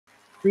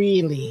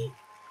freely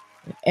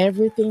with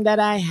everything that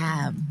I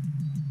have.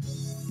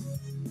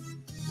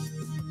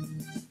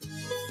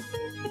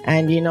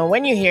 And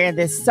when you hear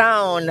this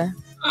sound,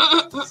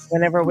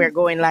 whenever we're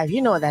going live,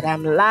 you know that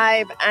I'm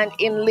live and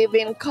in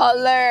living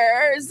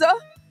colors.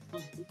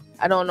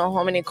 I don't know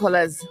how many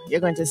colors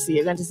you're going to see.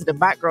 You're going to see the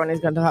background is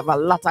going to have a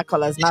lot of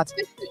colors. Not,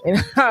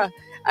 I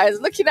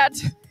was looking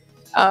at,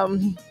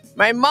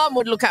 my mom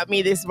would look at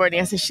me this morning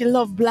and say, she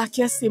loved black,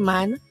 you see,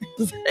 man.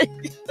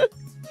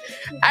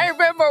 I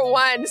remember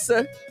once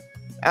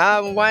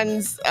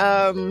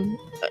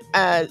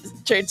a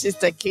church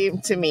sister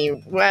came to me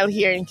while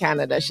here in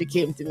Canada. She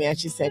came to me and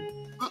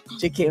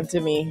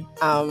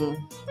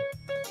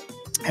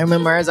I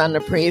remember I was on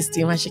the praise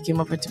team and she came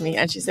up to me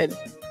and she said,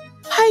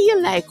 how you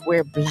like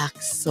wear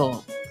black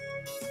so?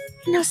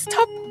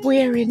 Stop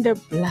wearing the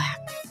black.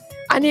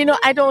 And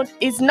I don't,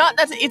 it's not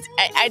that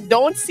I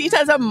don't see it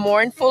as a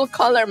mournful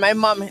color. My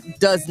mom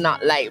does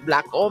not like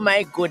black. Oh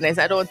my goodness.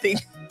 I don't think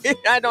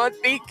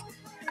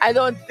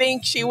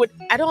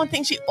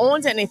she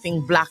owns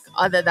anything black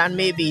other than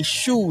maybe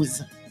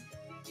shoes.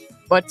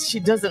 But she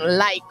doesn't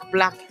like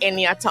black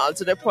any at all,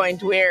 to the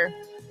point where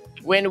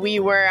when we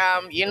were,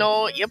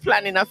 you're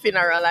planning a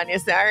funeral and you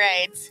say, all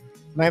right,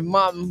 my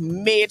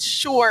mom made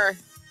sure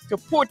to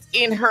put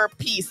in her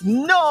piece,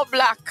 no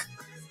black,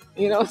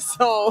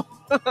 so.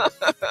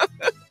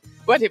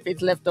 But if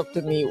it's left up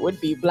to me, it would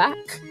be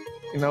black,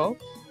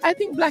 I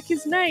think black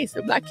is nice.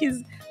 Black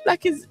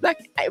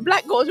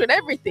goes with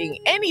everything,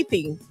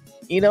 anything,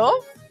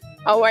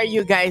 How are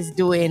you guys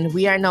doing?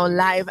 We are now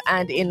live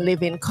and in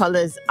living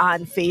colors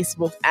on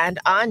Facebook and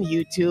on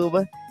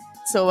YouTube.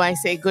 So I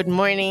say good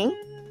morning,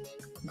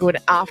 good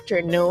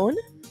afternoon,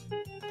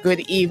 good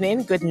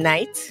evening, good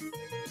night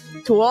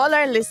to all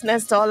our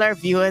listeners, to all our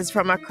viewers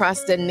from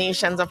across the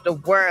nations of the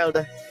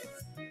world.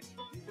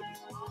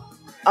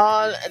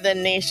 All the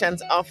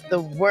nations of the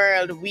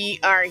world. We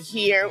are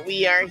here.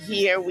 We are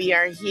here. We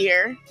are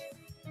here.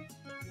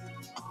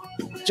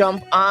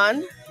 Jump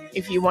on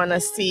if you want to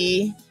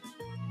see.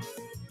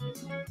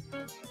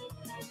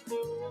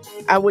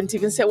 I wouldn't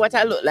even say what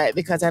I look like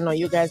because I know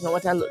you guys know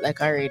what I look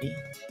like already.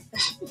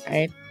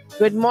 Right?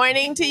 Good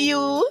morning to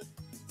you,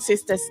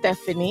 Sister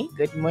Stephanie.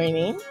 Good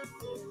morning.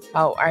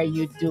 How are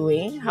you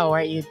doing? How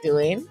are you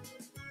doing?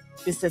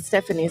 Sister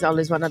Stephanie is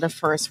always one of the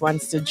first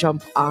ones to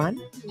jump on.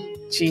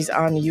 She's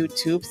on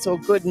YouTube. So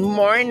good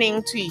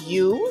morning to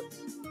you.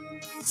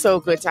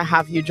 So good to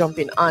have you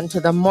jumping on to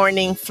the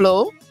morning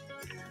flow.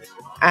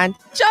 And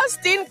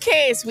just in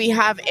case we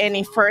have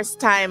any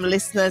first-time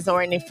listeners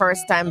or any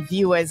first-time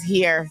viewers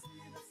here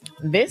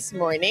this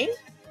morning,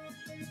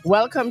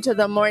 welcome to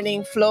the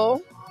morning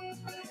flow.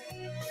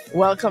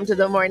 Welcome to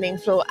the morning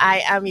flow.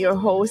 I am your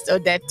host,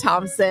 Odette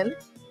Thompson.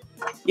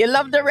 You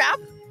love the rap?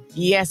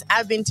 Yes,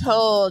 I've been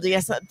told.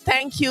 Yes,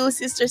 thank you,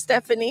 Sister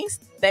Stephanie.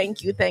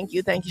 Thank you.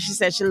 She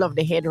said she loved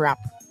the head wrap.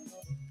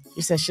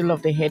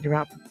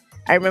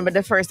 I remember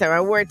the first time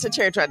I wore it to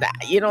church.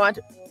 You know what?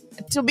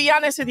 To be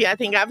honest with you, I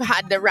think I've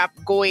had the wrap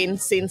going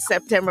since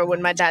September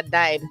when my dad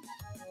died.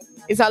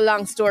 It's a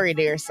long story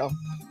there. So,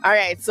 all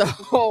right.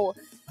 So,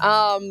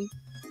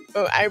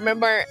 I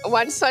remember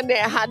one Sunday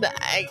I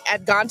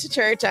had gone to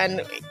church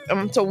and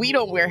so we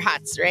don't wear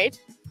hats, right?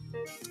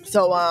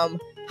 So,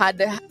 had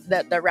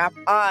the wrap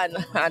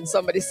on and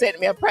somebody sent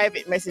me a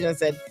private message and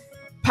said,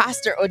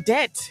 Pastor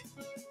Odette,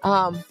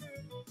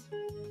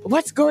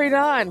 what's going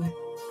on?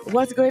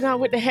 What's going on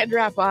with the head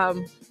wrap?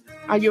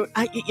 You're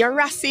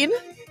rassing?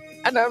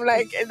 And I'm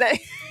like, it's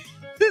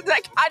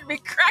like I'd be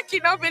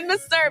cracking up in the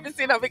service,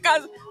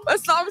 because for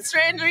some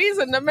strange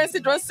reason the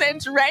message was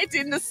sent right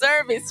in the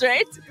service,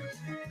 right?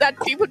 That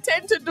people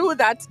tend to do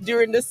that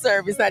during the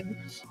service. And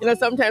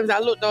sometimes I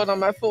look down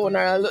on my phone or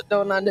I look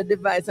down on the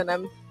device and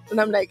I'm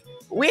like,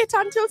 wait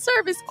until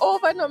service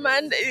over, no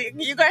man.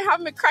 You're going to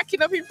have me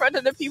cracking up in front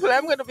of the people.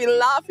 I'm going to be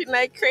laughing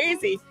like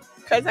crazy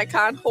because I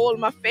can't hold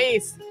my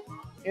face,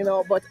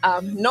 But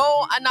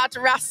no, I'm not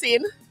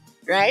rassing,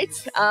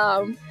 right?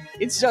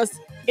 It's just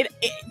it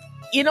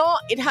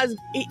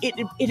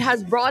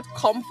has brought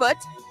comfort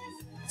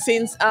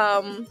since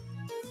the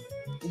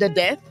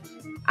death,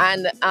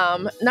 and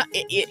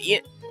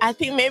I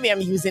think maybe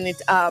I'm using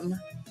it a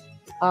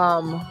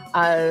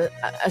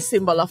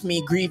symbol of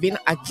me grieving,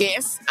 I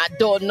guess. I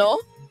don't know.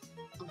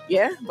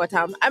 Yeah, but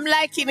I'm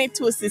liking it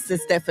too, Sister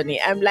Stephanie.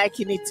 I'm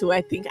liking it too.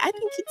 I think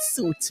it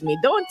suits me,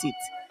 don't it?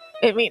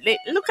 I mean, I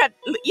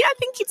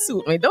think it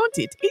suits me, don't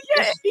it?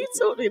 Yeah, it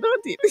suits me,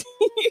 don't it?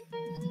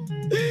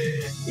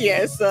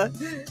 Yes. All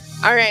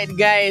right,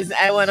 guys,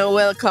 I want to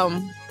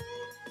welcome.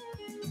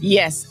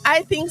 Yes,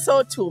 I think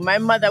so too. My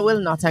mother will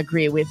not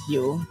agree with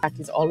you. Black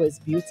is always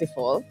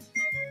beautiful.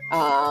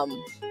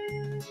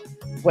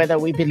 Whether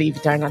we believe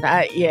it or not.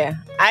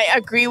 I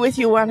agree with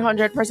you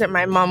 100%.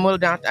 My mom will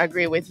not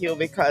agree with you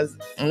because,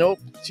 nope,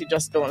 she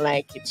just don't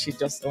like it.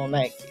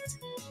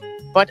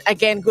 But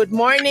again, good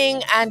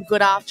morning and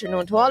good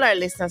afternoon to all our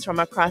listeners from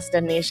across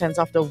the nations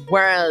of the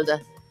world.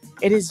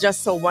 It is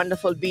just so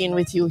wonderful being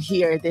with you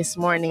here this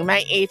morning,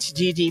 my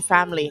HGG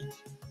family.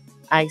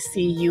 I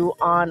see you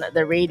on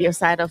the radio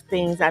side of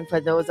things. And for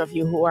those of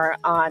you who are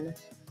on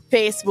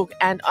Facebook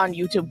and on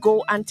YouTube,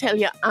 go and tell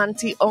your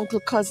auntie,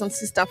 uncle, cousin,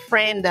 sister,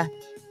 friend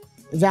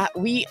that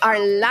we are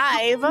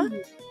live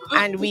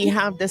and we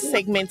have the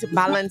segment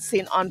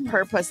Balancing on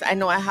Purpose. I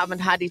know I haven't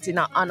had it in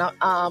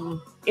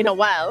a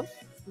while,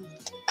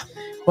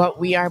 but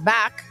we are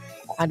back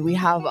and we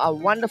have a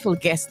wonderful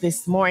guest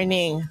this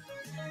morning.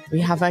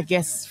 We have a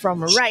guest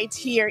from right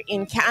here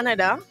in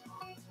Canada,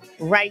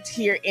 right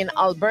here in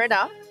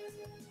Alberta.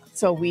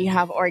 So we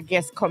have our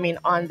guest coming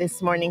on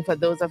this morning. For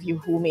those of you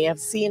who may have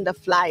seen the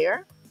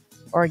flyer,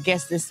 our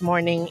guest this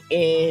morning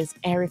is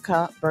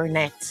Erica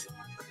Burnett.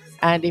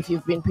 And if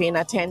you've been paying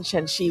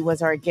attention, she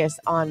was our guest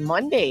on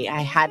Monday.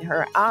 I had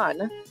her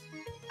on,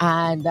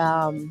 and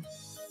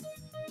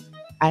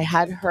I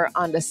had her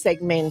on the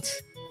segment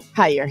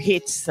Higher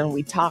Hits, and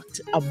we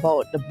talked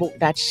about the book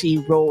that she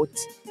wrote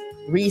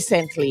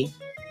recently.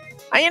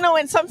 And you know,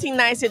 when something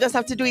nice, you just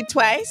have to do it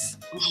twice.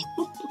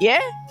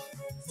 Yeah?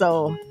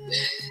 So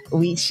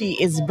she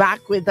is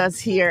back with us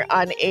here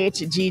on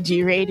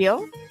HGG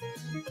Radio.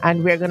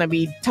 And we're going to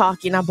be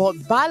talking about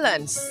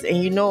balance.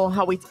 And you know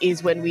how it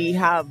is when we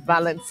have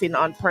balancing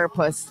on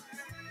purpose.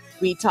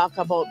 We talk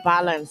about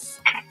balance.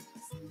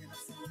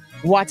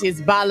 What is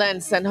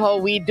balance and how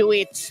we do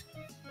it.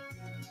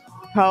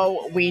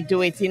 How we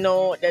do it. You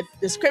know,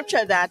 the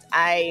scripture that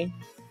I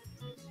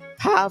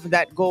have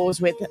that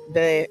goes with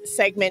the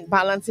segment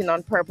Balancing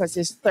on Purpose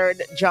is 3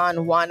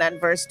 John 1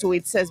 and verse 2.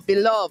 It says,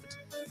 Beloved,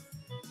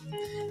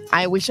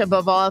 I wish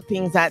above all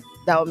things that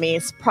thou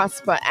mayest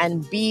prosper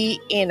and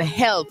be in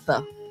health,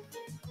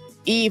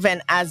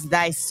 even as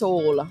thy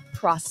soul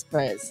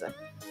prospers.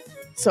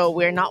 So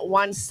we're not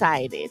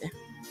one-sided.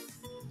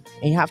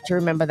 You have to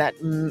remember that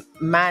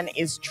man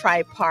is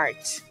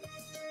tripart.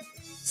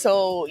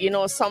 So, you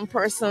know, some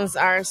persons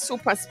are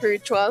super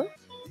spiritual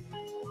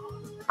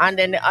and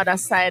then the other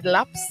side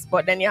laps.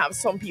 But then you have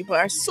some people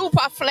are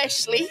super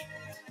fleshly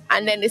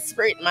and then the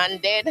spirit man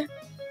dead.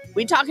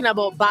 We're talking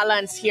about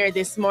balance here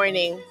this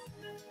morning.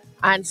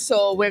 And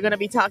so we're going to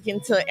be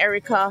talking to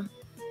Erica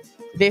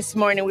this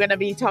morning. We're going to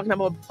be talking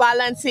about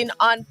balancing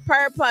on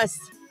purpose.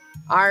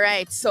 All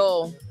right.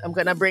 So I'm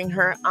going to bring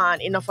her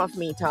on. Enough of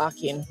me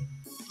talking.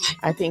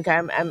 I think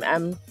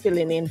I'm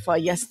filling in for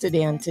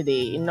yesterday and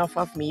today. Enough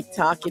of me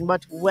talking.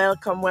 But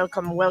welcome,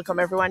 welcome, welcome,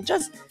 everyone.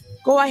 Just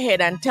go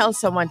ahead and tell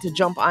someone to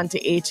jump onto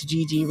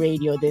HGG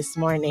Radio this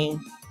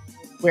morning.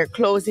 We're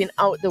closing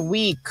out the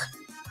week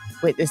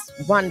with this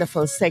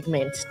wonderful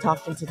segment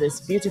talking to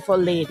this beautiful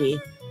lady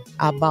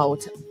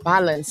about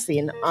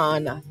balancing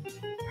on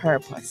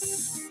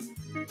purpose.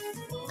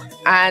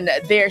 And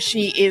there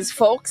she is,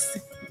 folks.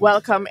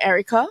 Welcome,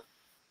 Erica.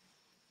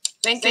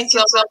 Thank you so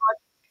much,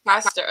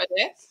 Pastor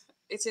Odette.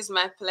 It is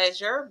my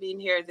pleasure being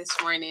here this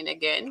morning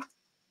again.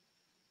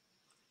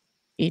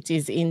 It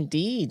is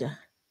indeed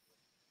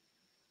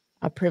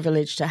a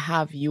privilege to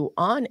have you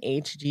on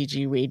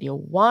HGG Radio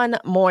one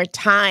more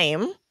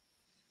time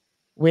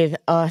with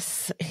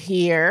us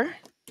here,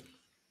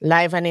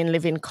 live and in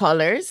living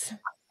colors.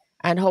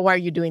 And how are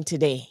you doing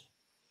today?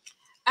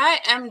 I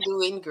am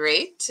doing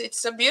great.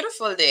 It's a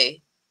beautiful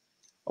day.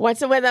 What's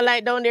the weather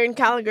like down there in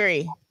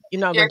Calgary?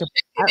 You're not You're going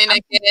to. checking in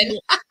again.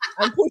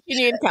 I'm pushing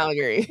you in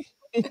Calgary.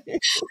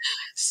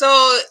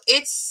 So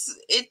it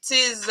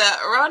is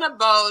around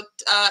about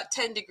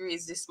 10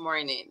 degrees this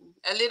morning.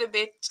 A little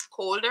bit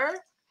colder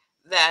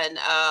than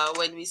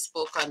when we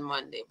spoke on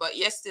Monday. But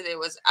yesterday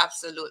was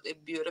absolutely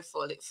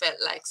beautiful. It felt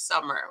like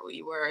summer.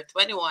 We were at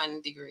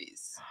 21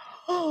 degrees.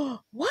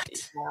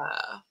 What?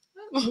 Yeah.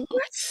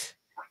 What?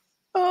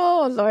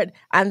 Oh, Lord.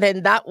 And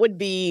then that would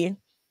be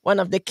one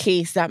of the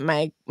case that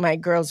my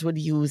girls would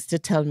use to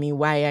tell me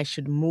why I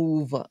should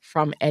move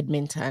from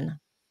Edmonton.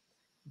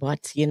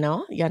 But, you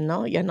know,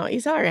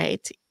 it's all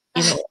right.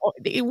 You know,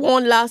 it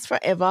won't last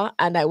forever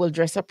and I will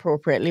dress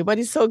appropriately. But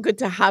it's so good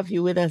to have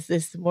you with us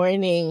this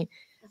morning.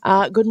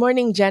 Good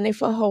morning,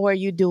 Jennifer. How are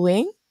you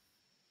doing?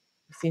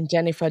 I've seen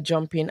Jennifer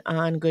jumping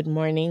on. Good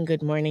morning,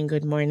 good morning,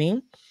 good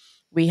morning.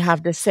 We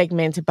have the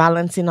segment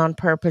Balancing on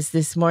Purpose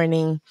this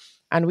morning.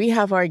 And we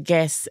have our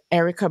guest,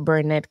 Erica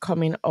Burnett,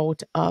 coming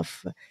out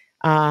of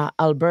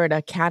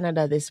Alberta,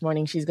 Canada this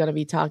morning. She's going to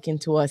be talking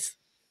to us.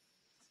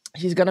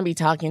 She's going to be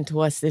talking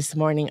to us this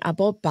morning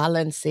about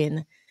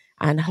balancing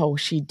and how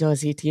she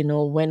does it. You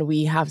know, when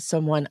we have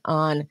someone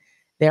on,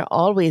 they're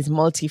always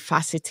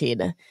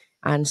multifaceted.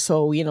 And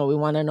so, you know, we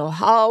want to know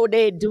how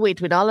they do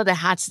it with all of the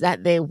hats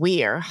that they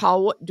wear.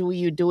 How do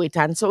you do it?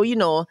 And so, you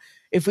know,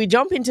 if we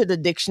jump into the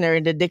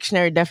dictionary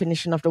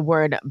definition of the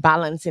word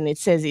balancing, it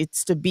says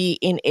it's to be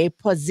in a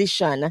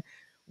position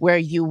where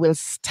you will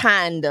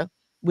stand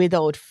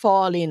without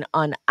falling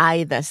on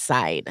either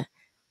side.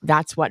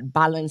 That's what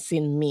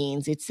balancing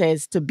means. It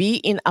says to be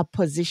in a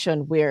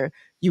position where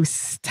you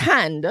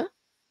stand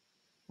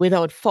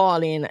without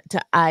falling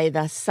to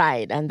either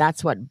side. And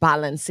that's what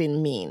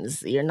balancing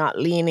means. You're not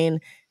leaning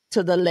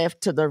to the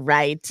left, to the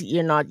right.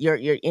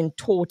 You're in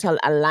total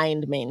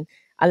alignment.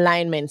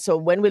 So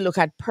when we look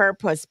at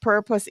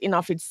purpose in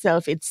of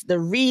itself, it's the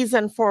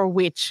reason for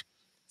which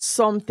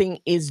something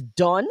is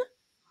done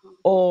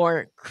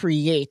or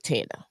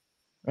created,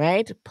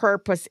 right?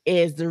 Purpose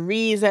is the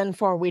reason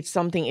for which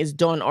something is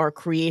done or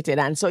created.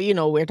 And so,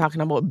 we're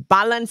talking about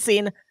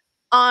balancing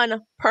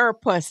on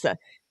purpose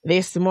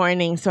this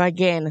morning. So,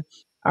 again,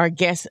 our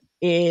guest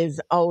is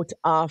out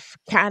of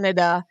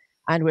Canada,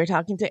 and we're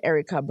talking to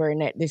Erica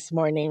Burnett this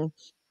morning.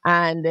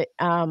 And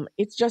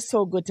it's just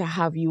so good to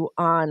have you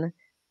on.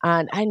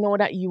 And I know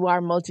that you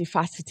are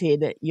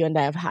multifaceted. You and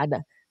I have had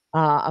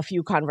a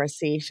few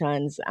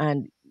conversations,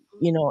 and,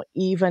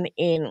 even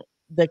in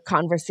the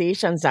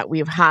conversations that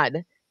we've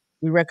had,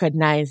 we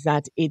recognize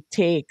that it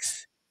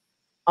takes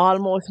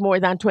almost more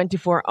than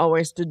 24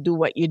 hours to do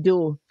what you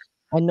do.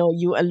 I know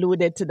you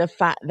alluded to the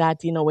fact that,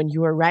 when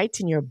you were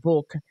writing your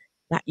book,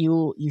 that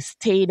you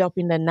stayed up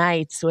in the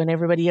nights when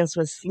everybody else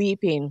was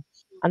sleeping.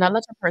 And a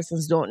lot of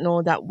persons don't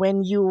know that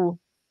when you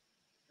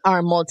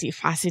are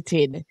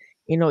multifaceted.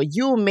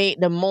 You make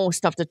the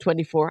most of the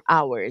 24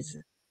 hours,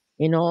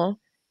 you know,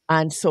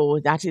 and so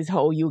that is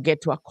how you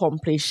get to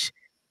accomplish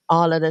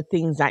all of the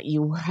things that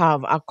you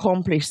have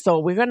accomplished. So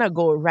we're going to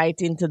go right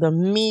into the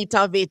meat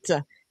of it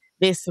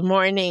this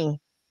morning,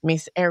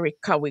 Miss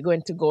Erica. We're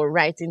going to go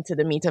right into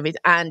the meat of it.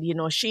 And,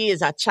 she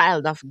is a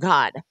child of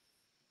God.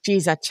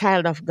 She's a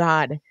child of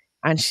God,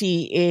 and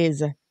she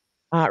is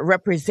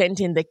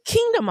representing the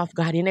kingdom of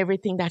God in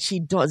everything that she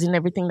does, in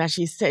everything that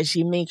she says.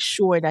 She makes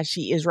sure that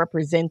she is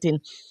representing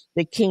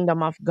the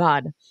kingdom of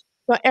God.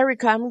 So,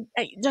 Erica, I'm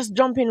just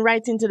jumping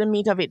right into the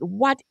meat of it.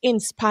 What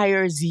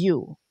inspires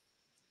you?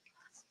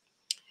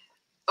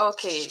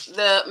 Okay,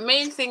 the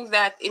main thing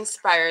that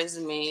inspires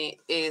me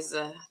is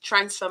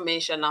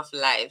transformation of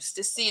lives,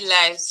 to see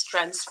lives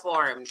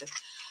transformed.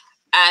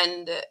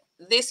 And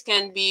this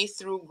can be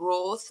through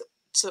growth,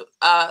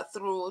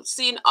 through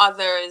seeing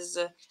others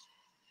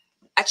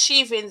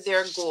achieving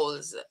their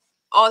goals,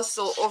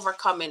 also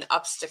overcoming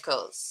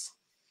obstacles,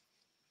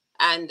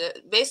 and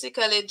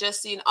basically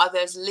just seeing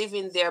others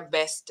living their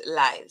best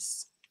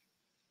lives.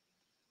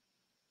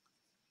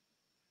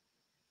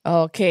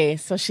 Okay,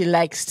 so she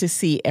likes to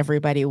see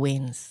everybody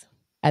wins.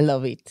 I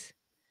love it.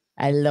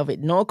 I love it.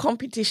 No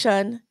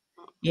competition.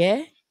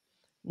 Yeah.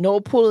 No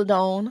pull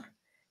down.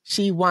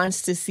 She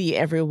wants to see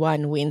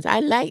everyone wins. I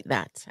like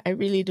that. I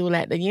really do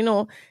like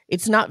that.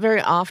 It's not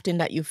very often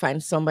that you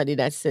find somebody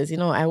that says,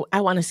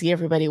 I want to see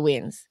everybody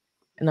wins.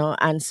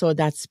 And so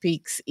that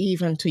speaks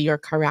even to your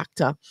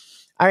character.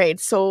 All right.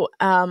 So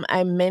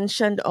I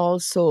mentioned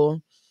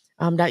also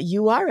that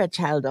you are a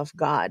child of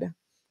God.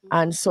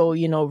 And so,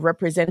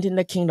 representing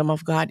the kingdom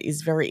of God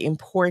is very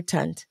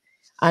important.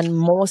 And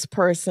most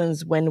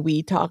persons, when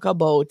we talk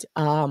about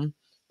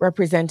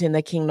representing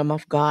the kingdom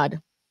of God,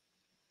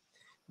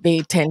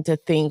 they tend to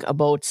think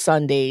about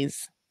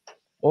Sundays,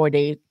 or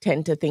they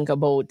tend to think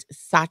about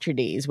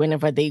Saturdays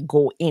whenever they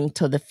go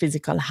into the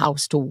physical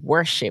house to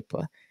worship,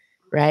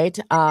 right?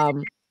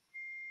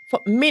 For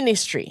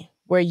ministry,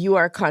 where you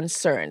are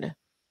concerned,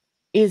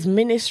 is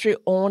ministry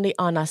only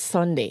on a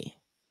Sunday?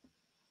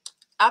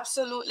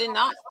 Absolutely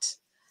not.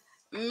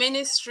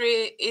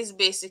 Ministry is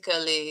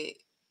basically,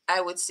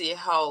 I would say,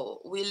 how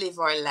we live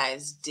our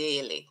lives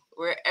daily,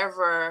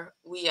 wherever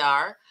we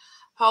are,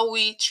 how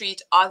we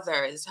treat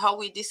others, how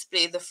we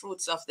display the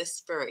fruits of the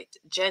Spirit,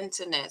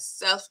 gentleness,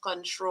 self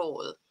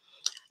control,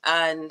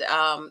 and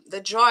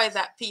the joy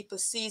that people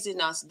sees in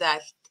us,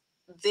 that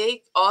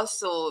they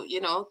also,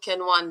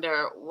 can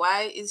wonder,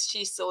 why is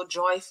she so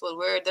joyful?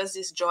 Where does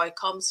this joy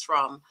comes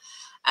from?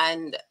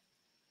 And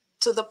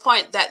to the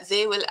point that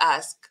they will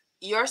ask,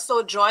 you're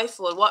so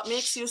joyful, what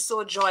makes you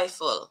so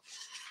joyful?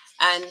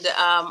 And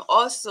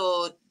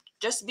also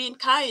just being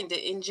kind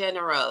in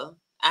general,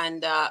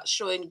 and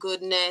showing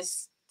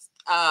goodness,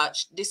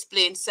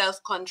 displaying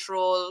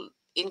self-control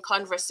in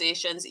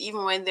conversations,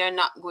 even when they're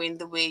not going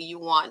the way you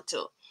want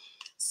to.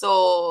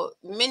 So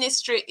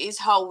ministry is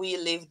how we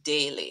live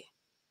daily.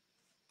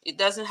 It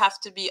doesn't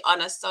have to be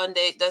on a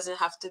Sunday, it doesn't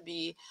have to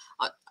be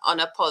on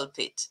a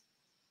pulpit.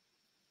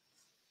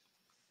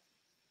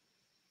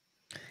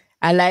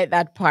 I like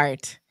that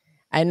part.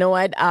 I know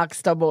I'd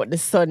asked about the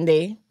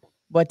Sunday,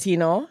 but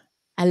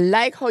I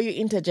like how you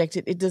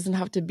interjected. It doesn't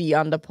have to be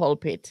on the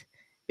pulpit,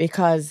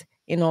 because,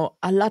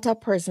 a lot of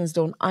persons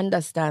don't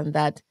understand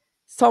that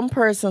some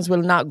persons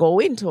will not go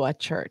into a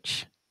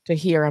church to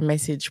hear a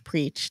message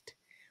preached,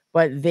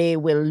 but they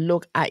will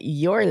look at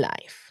your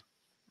life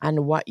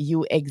and what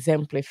you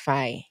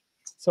exemplify.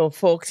 So,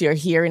 folks, you're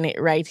hearing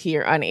it right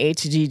here on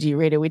HGG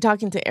Radio. We're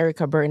talking to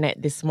Erica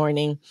Burnett this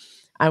morning,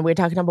 and we're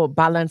talking about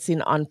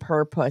balancing on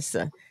purpose.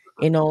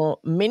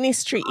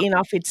 Ministry in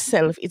of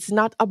itself, it's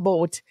not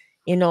about,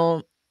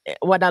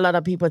 what a lot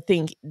of people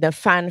think, the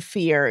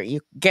fanfare.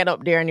 You get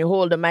up there and you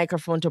hold the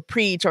microphone to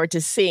preach or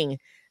to sing.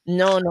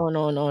 No, no,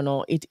 no, no,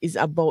 no. It is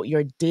about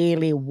your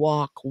daily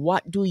walk.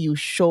 What do you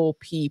show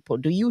people?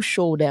 Do you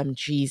show them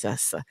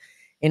Jesus?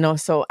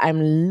 So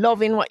I'm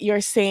loving what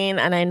you're saying.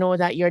 And I know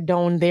that you're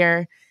down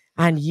there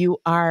and you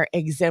are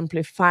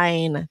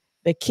exemplifying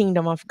the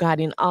kingdom of God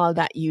in all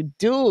that you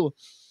do.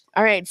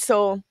 All right.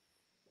 So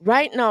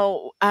right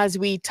now, as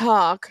we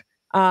talk,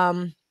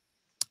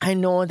 I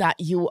know that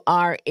you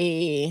are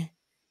a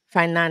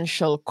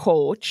financial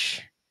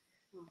coach.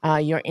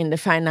 You're Mhm. in the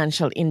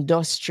financial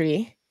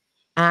industry,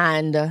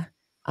 and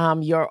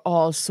you're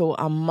also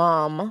a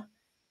mom,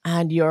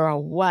 and you're a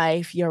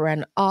wife. You're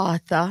an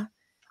author.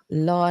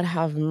 Lord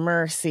have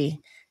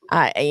mercy.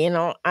 And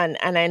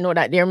I know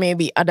that there may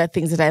be other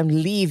things that I'm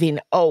leaving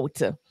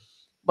out.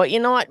 But you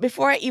know what?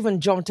 Before I even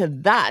jump to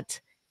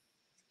that,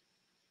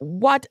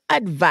 what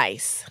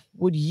advice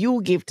would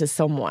you give to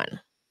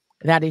someone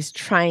that is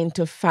trying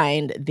to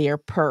find their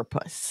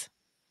purpose?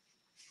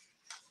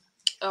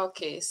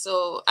 Okay,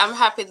 so I'm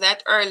happy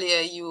that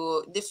earlier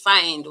you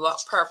defined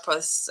what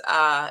purpose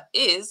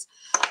is.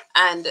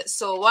 And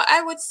so what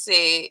I would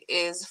say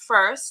is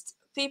first,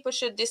 people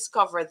should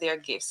discover their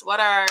gifts. What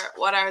are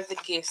the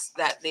gifts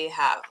that they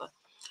have?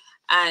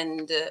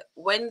 And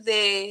when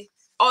they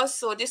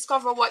also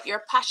discover what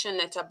you're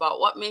passionate about,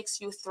 what makes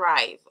you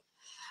thrive,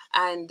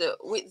 and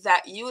with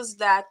that, use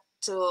that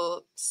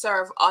to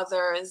serve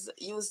others,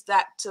 use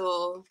that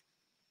to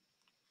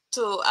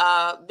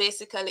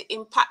basically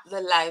impact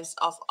the lives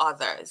of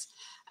others.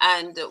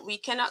 And we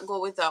cannot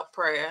go without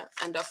prayer.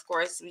 And of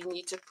course, we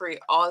need to pray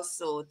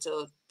also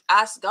to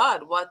ask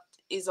God, what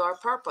is our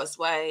purpose?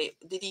 Why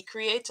did He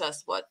create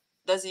us? What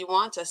does He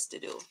want us to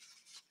do?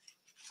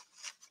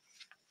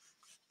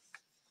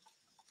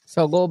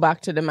 So go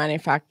back to the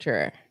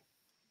manufacturer.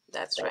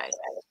 That's right.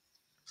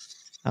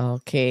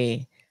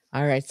 Okay.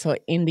 All right. So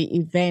in the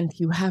event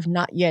you have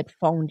not yet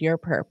found your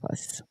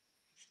purpose,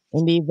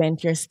 in the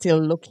event you're still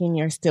looking,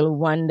 you're still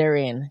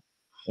wondering,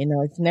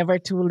 it's never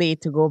too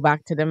late to go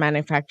back to the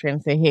manufacturer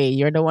and say, hey,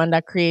 you're the one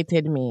that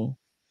created me.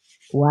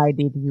 Why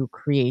did you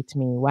create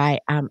me? Why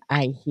am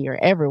I here?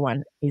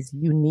 Everyone is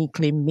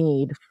uniquely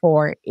made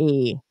for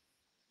a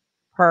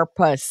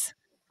purpose,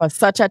 for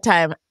such a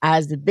time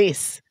as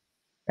this,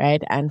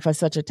 right? And for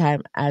such a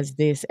time as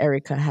this,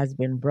 Erica has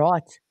been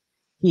brought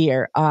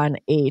here on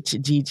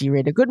HGG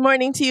Radio. Good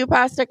morning to you,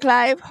 Pastor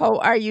Clive. How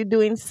are you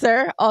doing,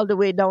 sir? All the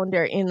way down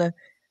there in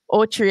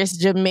Otrius,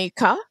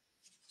 Jamaica.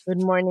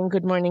 Good morning,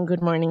 good morning,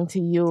 good morning to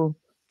you.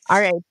 All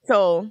right.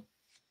 So,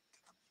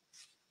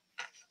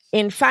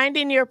 in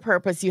finding your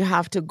purpose, you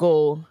have to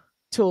go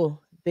to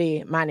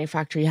the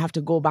manufacturer. You have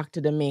to go back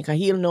to the maker.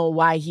 He'll know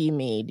why he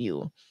made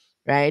you,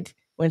 right?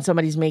 When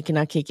somebody's making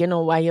a cake, you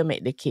know why you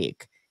make the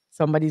cake.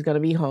 Somebody's going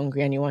to be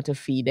hungry and you want to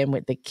feed them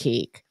with the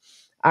cake.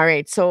 All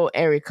right. So,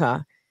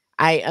 Erica,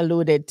 I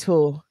alluded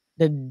to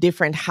the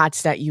different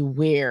hats that you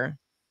wear.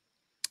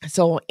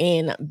 So,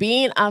 in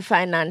being a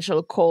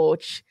financial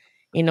coach,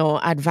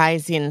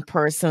 advising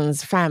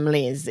persons,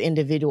 families,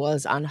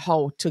 individuals on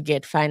how to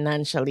get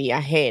financially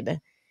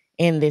ahead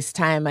in this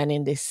time and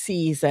in this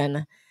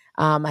season,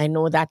 I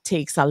know that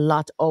takes a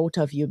lot out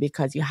of you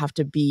because you have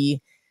to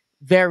be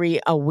very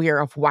aware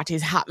of what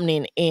is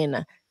happening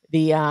in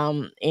the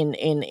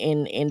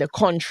in the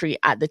country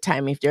at the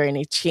time. If there are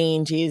any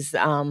changes,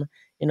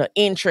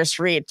 interest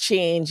rate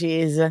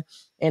changes,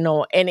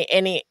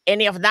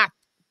 any of that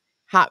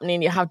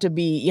happening, you have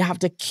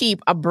to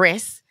keep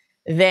abreast.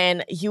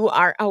 Then you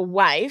are a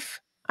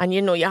wife, and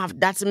you have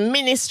that's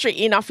ministry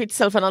in of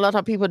itself, and a lot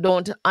of people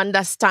don't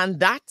understand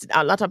that.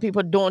 A lot of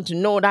people don't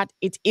know that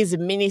it is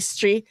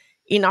ministry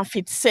in of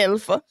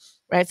itself,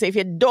 right? So if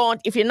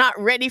you're not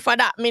ready for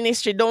that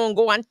ministry, don't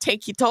go and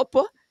take it up.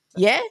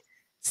 Yeah,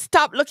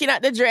 stop looking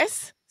at the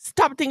dress,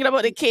 stop thinking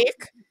about the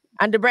cake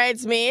and the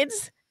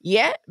bridesmaids.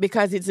 Yeah,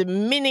 because it's a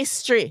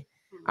ministry.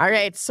 All Mhm.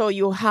 right, so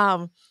you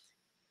have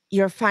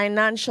your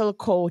financial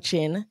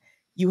coaching,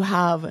 you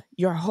have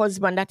your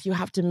husband that you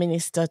have to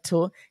minister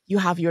to, you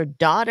have your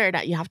daughter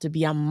that you have to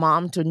be a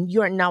mom to.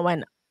 You're now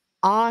an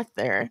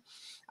author.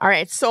 All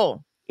right.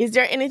 So, is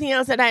there anything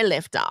else that I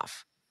left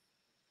off?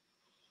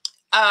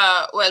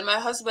 Well, my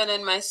husband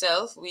and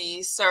myself,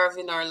 we serve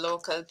in our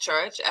local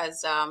church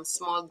as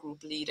small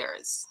group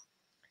leaders.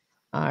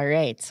 All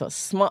right. So,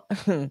 small.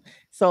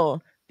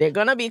 So, they're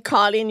going to be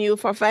calling you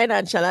for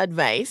financial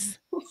advice.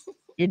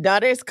 Your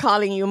daughter is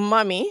calling you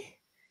mommy.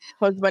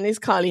 Husband is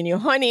calling you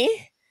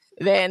honey.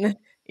 Then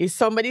if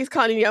somebody's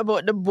calling you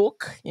about the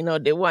book,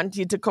 they want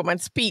you to come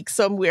and speak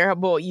somewhere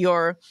about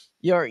your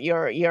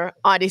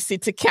odyssey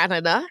to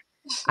Canada.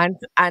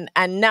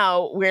 And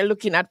now we're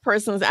looking at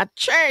persons at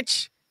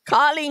church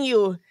calling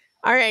you.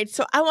 All right.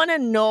 So I want to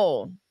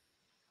know,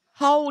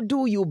 how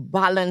do you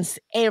balance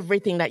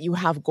everything that you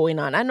have going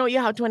on? I know you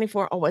have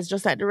 24 hours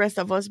just like the rest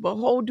of us, but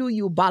how do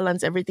you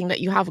balance everything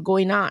that you have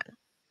going on?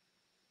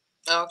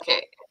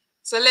 Okay.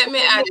 So let me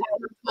add, it's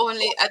not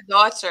only a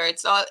daughter,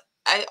 it's all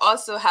I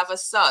also have a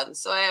son.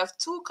 So I have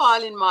two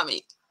calling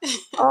mommy.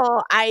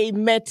 Oh, I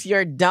met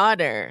your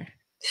daughter.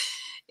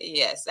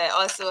 Yes, I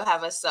also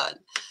have a son.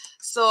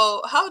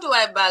 So how do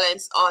I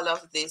balance all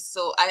of this?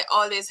 So I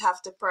always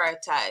have to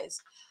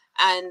prioritize.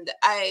 And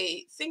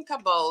I think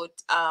about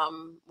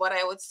what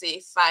I would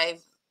say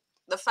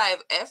the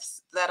five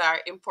F's that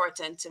are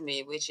important to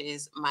me, which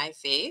is my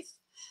faith,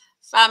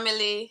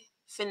 family,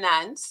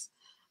 finance,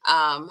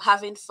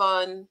 having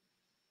fun,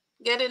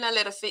 getting a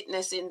little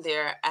fitness in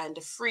there,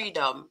 and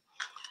freedom.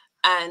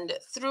 And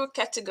through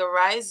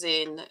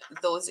categorizing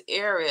those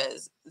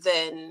areas,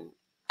 then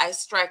I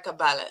strike a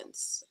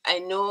balance. I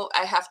know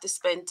I have to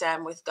spend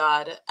time with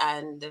God,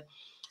 and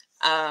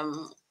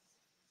um,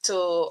 to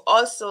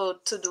also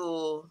to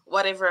do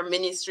whatever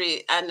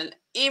ministry. And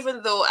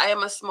even though I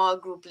am a small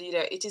group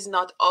leader, it is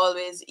not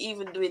always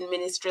even doing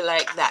ministry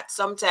like that.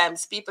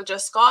 Sometimes people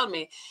just call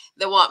me,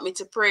 they want me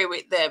to pray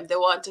with them, they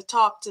want to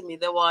talk to me,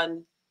 they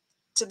want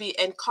to be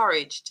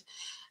encouraged.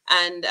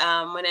 And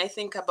when I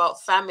think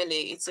about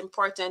family, it's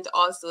important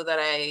also that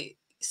I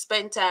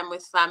spend time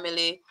with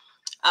family.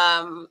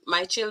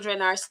 My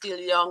children are still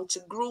young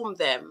to groom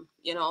them,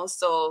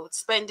 so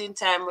spending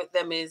time with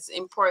them is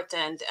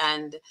important.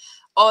 And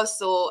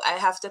also, I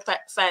have to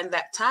find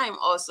that time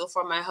also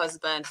for my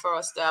husband, for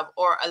us to have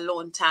our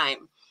alone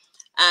time.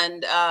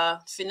 And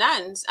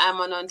finance, I'm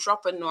an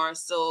entrepreneur,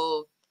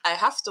 so I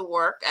have to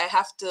work, I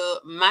have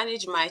to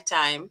manage my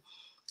time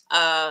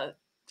uh,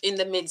 in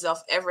the midst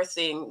of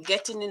everything,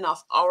 getting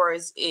enough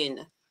hours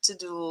in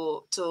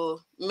to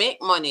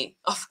make money,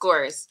 of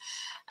course.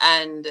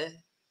 And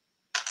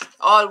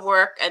all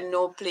work and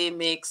no play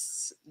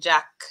makes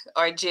Jack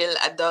or Jill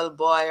a dull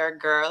boy or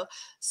girl.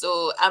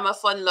 So I'm a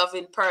fun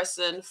loving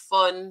person.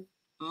 Fun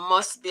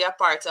must be a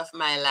part of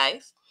my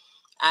life.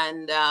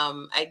 And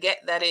I get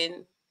that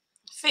in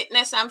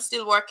fitness. I'm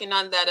still working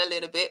on that a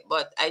little bit,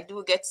 but I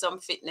do get some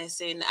fitness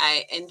in.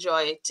 I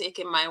enjoy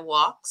taking my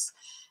walks.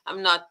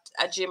 I'm not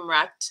a gym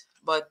rat,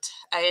 but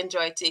I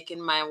enjoy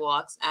taking my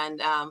walks.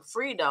 And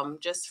freedom,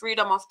 just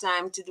freedom of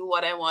time to do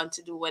what I want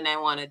to do when I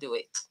want to do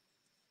it.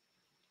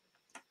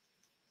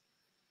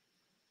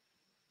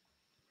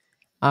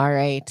 All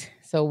right.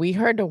 So we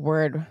heard the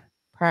word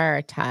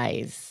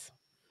prioritize,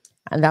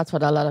 and that's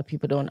what a lot of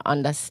people don't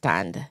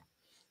understand.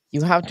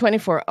 You have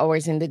 24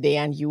 hours in the day,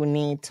 and you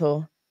need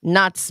to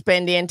not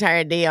spend the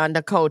entire day on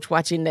the couch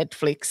watching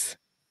Netflix.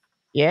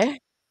 Yeah.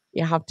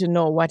 You have to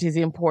know what is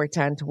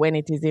important, when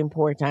it is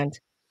important.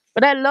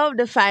 But I love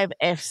the 5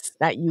 F's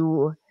that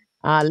you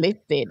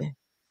listed.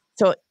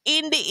 So,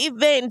 in the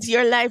event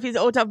your life is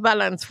out of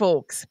balance,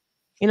 folks,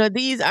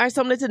 these are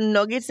some little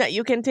nuggets that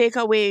you can take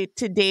away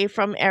today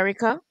from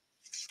Erica.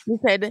 You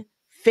said,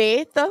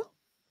 faith,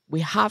 we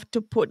have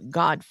to put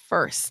God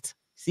first.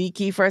 Seek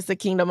ye first the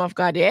kingdom of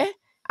God, yeah?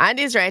 And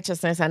his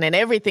righteousness, and then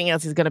everything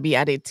else is going to be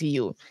added to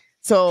you.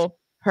 So,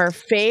 her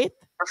faith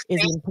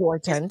is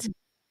important.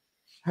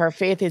 Her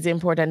faith is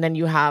important. Then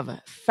you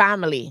have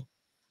family.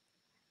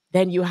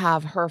 Then you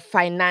have her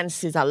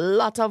finances. A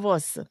lot of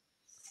us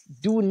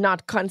do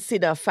not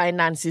consider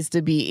finances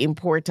to be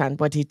important,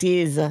 but it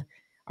is,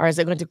 or is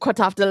it going to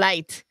cut off the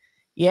light?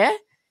 Yeah.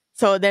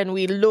 So then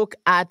we look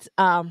at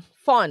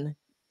fun.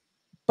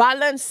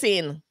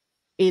 Balancing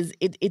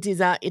it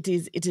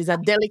is a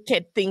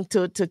delicate thing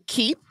to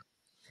keep.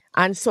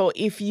 And so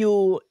if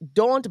you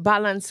don't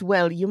balance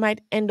well, you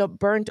might end up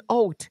burnt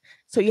out.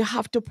 So you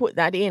have to put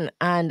that in,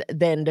 and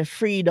then the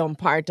freedom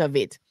part of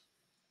it.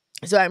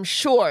 So I'm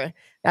sure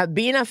that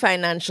being a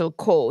financial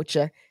coach,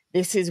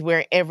 this is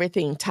where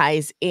everything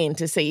ties in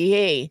to say,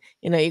 hey,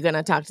 you're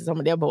gonna talk to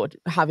somebody about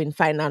having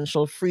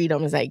financial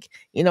freedom. It's like,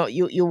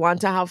 you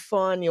want to have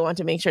fun, you want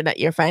to make sure that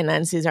your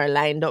finances are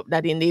lined up,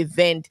 that in the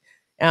event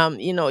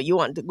you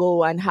want to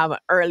go and have an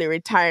early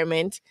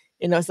retirement,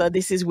 so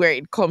this is where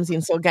it comes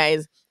in. So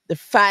guys, the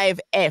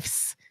 5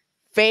 F's: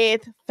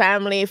 faith,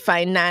 family,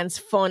 finance,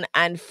 fun,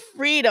 and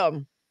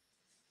freedom.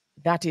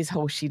 That is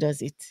how she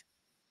does it.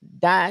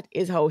 That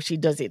is how she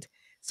does it.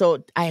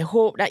 So I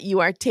hope that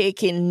you are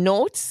taking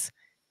notes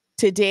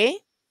today,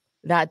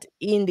 that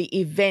in the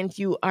event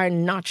you are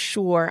not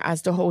sure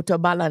as to how to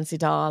balance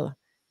it all,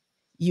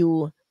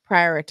 you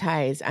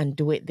prioritize and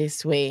do it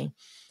this way.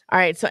 All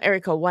right. So,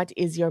 Erica, what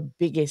is your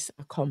biggest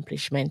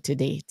accomplishment to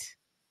date?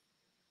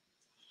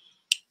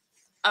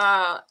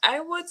 I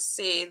would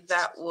say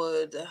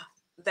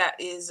that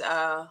is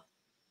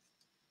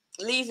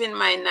leaving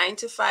my 9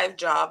 to 5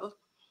 job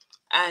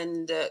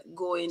and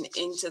going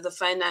into the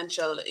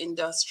financial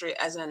industry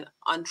as an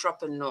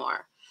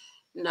entrepreneur.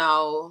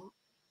 Now,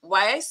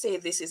 why I say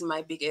this is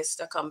my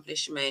biggest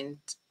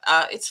accomplishment,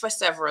 it's for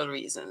several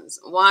reasons.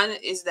 One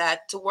is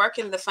that to work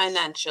in the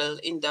financial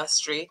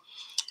industry,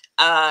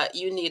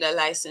 you need a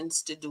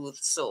license to do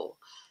so.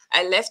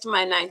 I left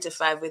my 9 to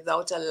 5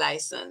 without a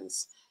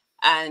license.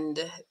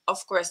 And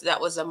of course,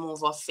 that was a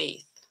move of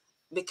faith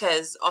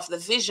because of the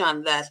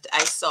vision that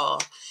I saw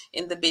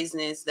in the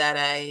business that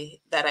I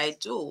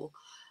do.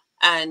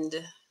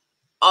 And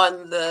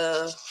on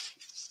the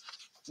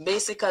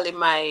basically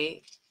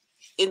my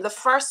in the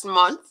first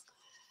month,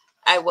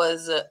 I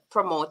was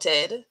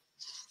promoted,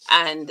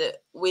 and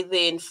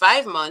within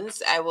 5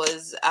 months, I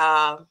was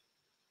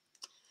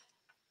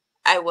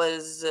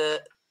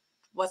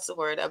what's the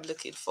word I'm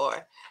looking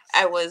for?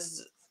 I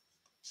was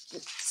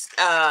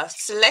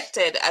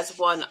selected as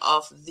one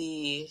of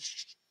the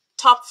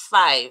top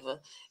 5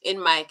 in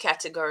my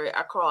category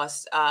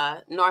across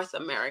North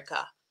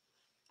America.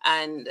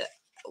 And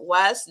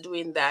whilst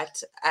doing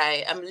that,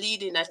 I am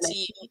leading a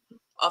team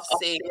of,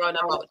 say, around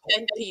about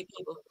 10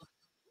 people,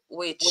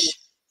 which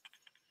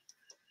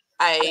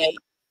I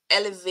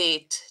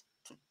elevate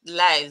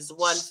lives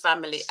one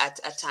family at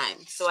a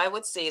time. So I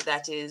would say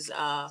that is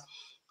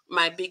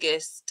my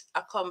biggest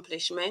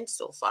accomplishment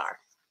so far.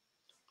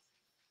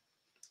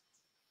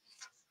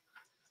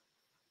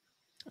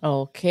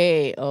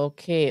 Okay,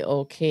 okay,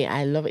 okay.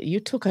 I love it. You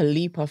took a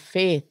leap of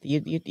faith.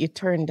 You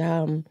turned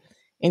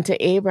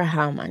into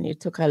Abraham and you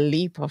took a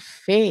leap of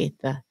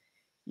faith.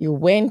 You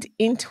went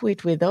into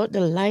it without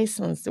the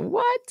license.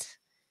 What?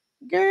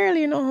 Girl,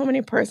 you know how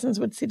many persons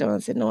would sit down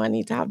and say, no, I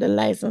need to have the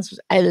license.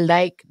 I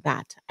like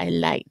that. I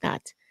like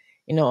that.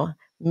 You know,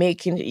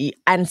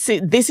 and see,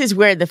 this is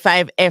where the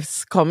five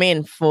F's come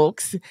in,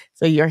 folks.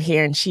 So you're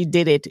hearing she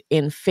did it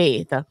in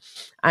faith.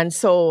 And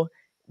so,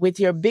 with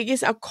your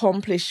biggest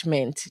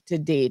accomplishment to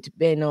date,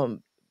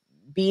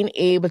 being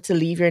able to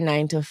leave your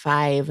 9 to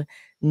 5,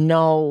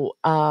 now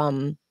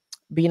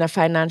being a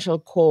financial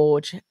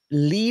coach,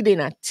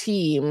 leading a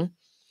team,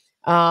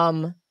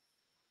 um,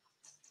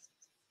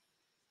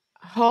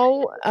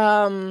 how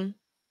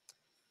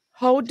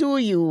how do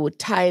you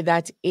tie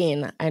that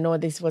in? I know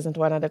this wasn't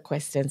one of the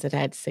questions that I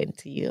had sent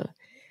to you.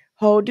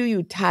 How do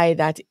you tie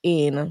that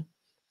in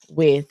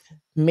with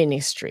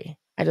ministry?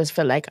 I just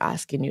felt like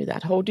asking you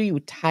that. How do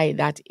you tie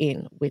that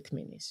in with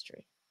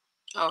ministry?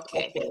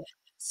 Okay.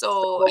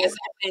 So, as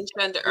I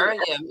mentioned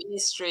earlier,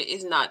 ministry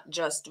is not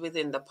just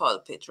within the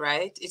pulpit,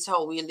 right? It's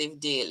how we live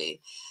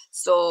daily.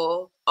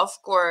 So, of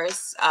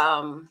course,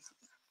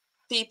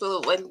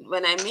 people,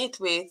 when I meet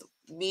with,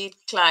 be it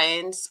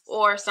clients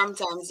or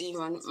sometimes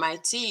even my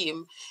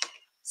team,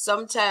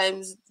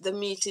 sometimes the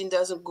meeting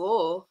doesn't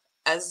go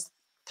as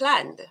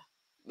planned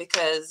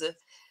because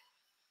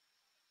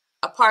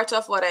a part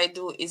of what I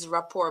do is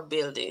rapport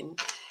building.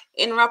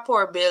 In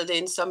rapport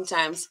building,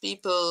 sometimes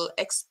people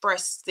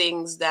express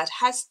things that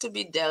has to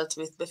be dealt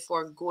with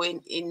before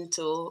going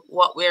into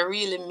what we're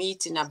really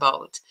meeting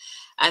about.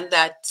 And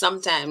that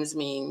sometimes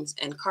means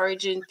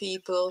encouraging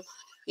people,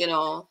 you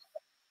know,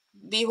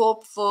 be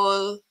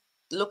hopeful,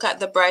 look at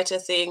the brighter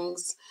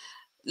things,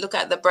 look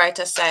at the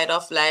brighter side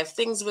of life.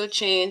 Things will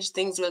change,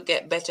 things will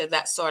get better,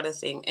 that sort of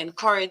thing.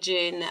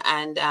 Encouraging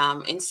and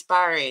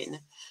inspiring.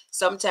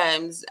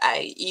 Sometimes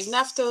I even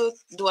have to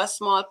do a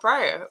small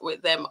prayer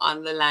with them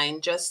on the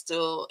line just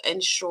to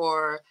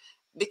ensure,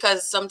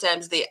 because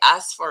sometimes they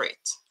ask for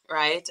it,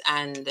 right?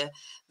 And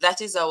that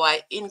is how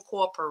I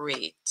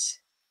incorporate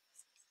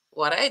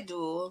what I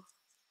do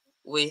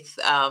with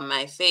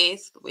my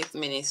faith, with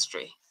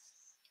ministry.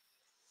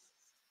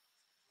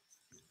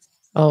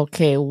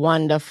 Okay,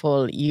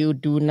 wonderful. You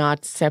do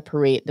not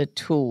separate the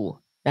two.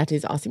 That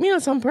is awesome. You know,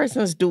 some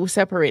persons do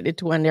separate the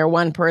two, and they're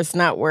one person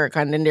at work,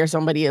 and then there's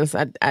somebody else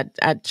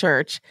at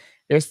church.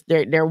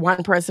 They're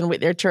one person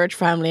with their church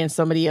family and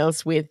somebody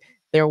else with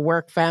their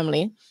work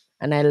family.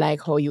 And I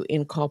like how you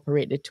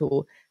incorporate the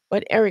two.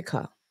 But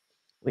Erica,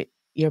 with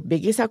your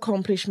biggest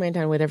accomplishment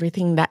and with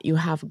everything that you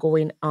have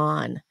going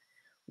on,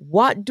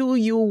 what do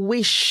you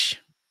wish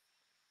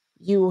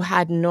you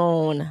had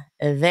known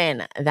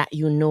then that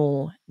you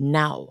know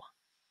now?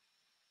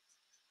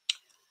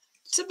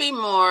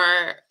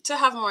 To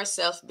have more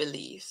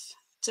self-belief,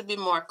 to be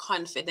more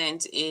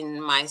confident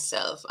in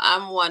myself.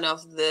 I'm one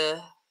of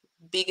the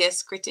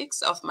biggest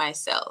critics of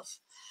myself,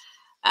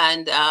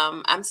 and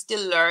I'm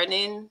still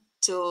learning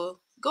to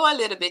go a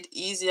little bit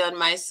easy on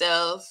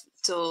myself,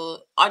 to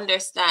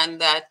understand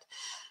that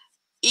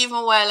even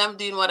while I'm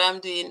doing what I'm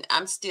doing,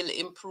 I'm still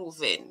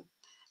improving,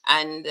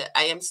 and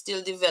I am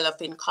still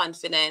developing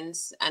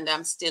confidence, and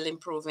I'm still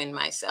improving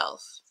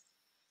myself.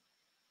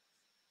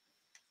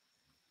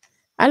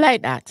 I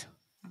like that.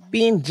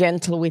 Being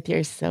gentle with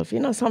yourself. You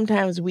know,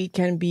 sometimes we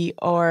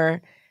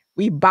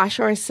bash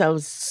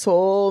ourselves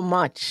so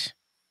much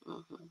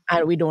Mhm.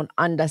 and we don't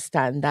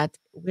understand that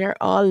we're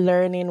all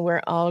learning,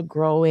 we're all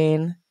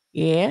growing.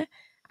 Yeah.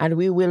 And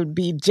we will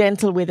be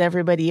gentle with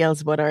everybody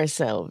else but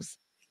ourselves.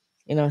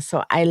 You know,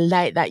 so I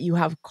like that you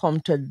have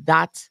come to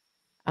that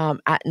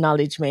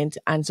acknowledgement.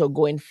 And so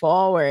going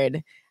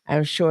forward,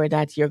 I'm sure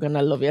that you're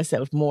gonna love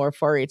yourself more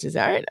for it. Is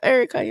all right,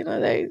 Erica? You know,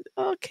 like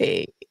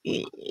okay,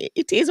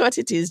 it is what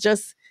it is.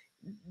 Just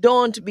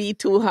don't be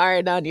too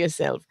hard on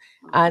yourself.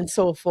 And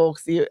so,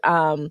 folks,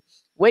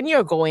 when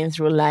you're going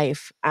through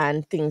life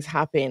and things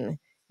happen,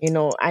 you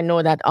know, I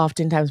know that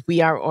oftentimes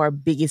we are our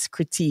biggest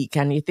critique.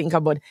 And you think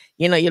about,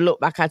 you know, you look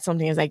back at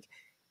something, it's like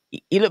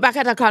you look back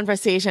at a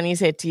conversation, you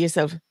say to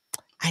yourself,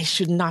 I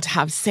should not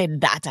have said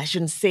that. I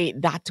shouldn't say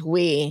it that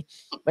way.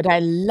 But I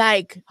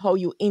like how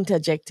you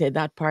interjected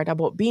that part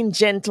about being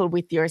gentle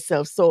with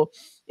yourself. So,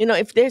 you know,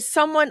 if there's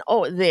someone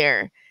out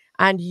there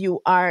and you're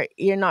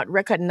not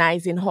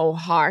recognizing how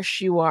harsh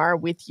you are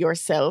with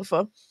yourself,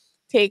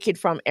 take it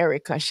from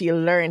Erica. She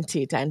learned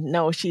it and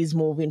now she's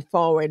moving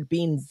forward,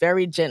 being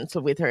very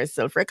gentle with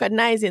herself,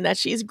 recognizing that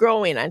she's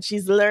growing and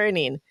she's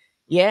learning.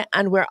 Yeah.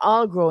 And we're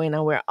all growing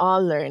and we're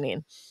all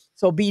learning.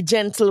 So be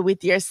gentle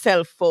with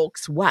yourself,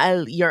 folks,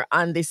 while you're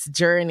on this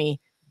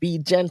journey. Be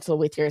gentle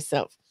with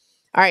yourself.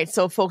 All right.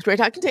 So, folks, we're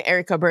talking to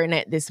Erica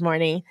Burnett this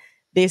morning.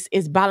 This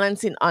is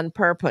Balancing on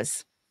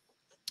Purpose.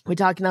 We're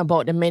talking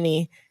about the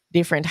many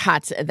different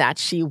hats that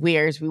she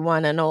wears. We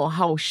want to know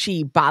how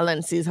she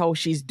balances, how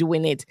she's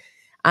doing it.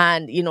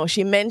 And,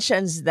 she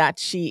mentions that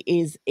she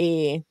is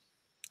a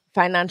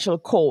financial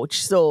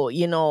coach. So,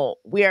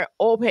 we're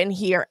open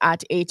here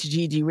at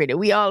HGG Radio.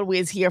 We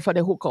always here for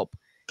the hookup,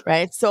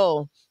 right?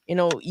 So,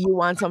 you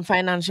want some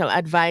financial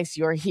advice,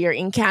 you're here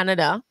in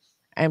Canada.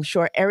 I'm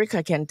sure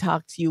Erica can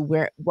talk to you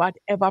where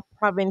whatever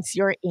province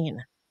you're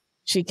in,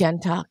 she can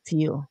talk to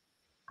you.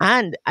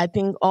 And I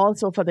think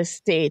also for the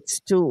states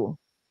too.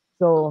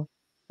 So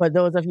for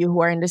those of you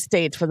who are in the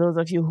states, for those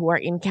of you who are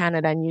in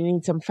Canada and you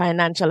need some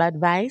financial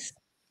advice,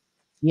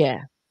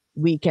 yeah,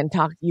 we can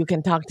talk. You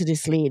can talk to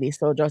this lady.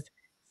 So just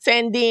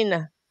send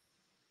in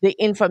the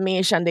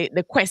information,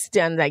 the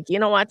question, like, you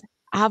know what?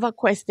 I have a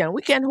question.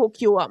 We can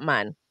hook you up,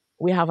 man.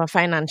 We have a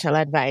financial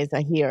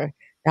advisor here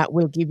that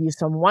will give you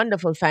some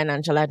wonderful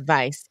financial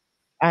advice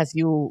as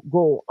you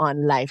go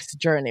on life's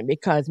journey.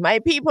 Because my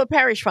people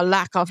perish for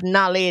lack of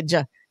knowledge.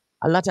 A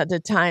lot of the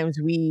times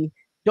we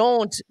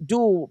don't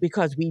do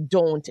because we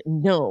don't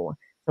know.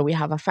 So we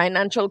have a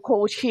financial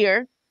coach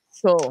here.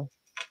 So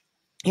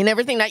in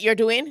everything that you're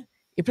doing,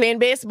 you're playing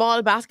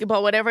baseball,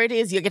 basketball, whatever it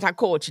is, you get a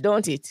coach,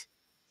 don't it?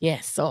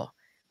 Yes. So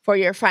for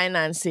your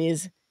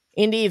finances,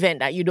 in the event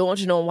that you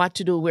don't know what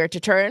to do, where to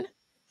turn,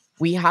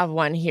 we have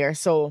one here.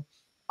 So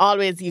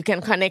always you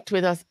can connect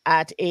with us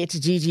at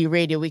HGG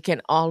Radio. We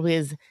can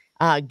always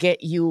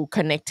get you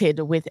connected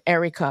with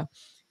Erica.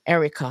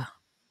 Erica,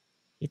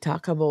 you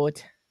talk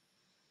about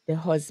the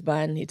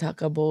husband, you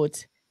talk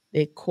about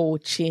the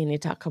coaching, you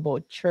talk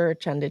about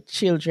church and the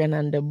children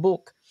and the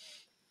book.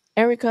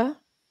 Erica,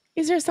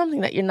 is there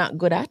something that you're not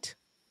good at?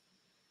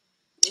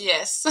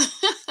 Yes.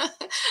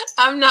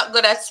 I'm not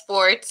good at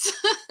sports.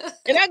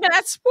 You're not good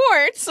at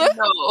sports.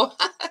 No.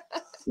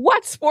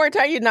 What sport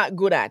are you not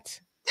good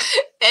at?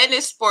 Any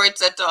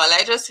sports at all.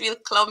 I just feel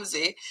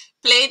clumsy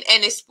playing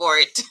any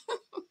sport.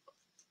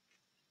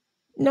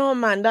 No,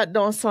 man, that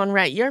don't sound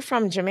right. You're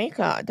from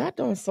Jamaica. That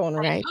don't sound I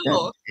right.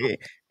 know.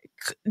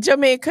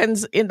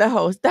 Jamaicans in the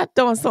house. That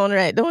don't sound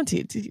right, don't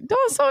it?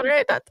 Don't sound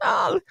right at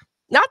all.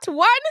 Not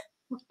one.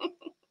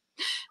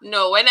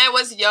 No, when I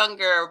was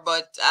younger,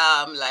 but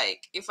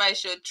like if I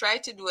should try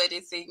to do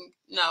anything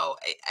now,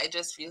 I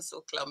just feel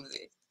so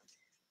clumsy.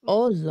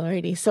 Oh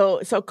lordy. So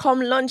come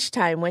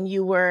lunchtime when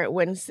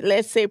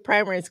let's say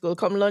primary school,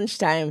 come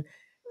lunchtime,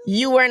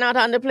 you were not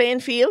on the playing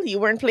field. You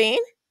weren't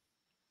playing.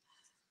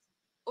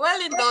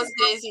 Well, in those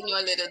days,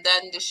 little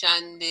dandy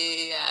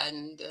shandy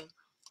and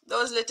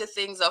those little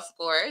things, of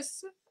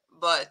course.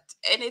 But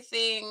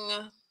anything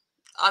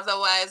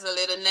otherwise, a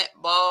little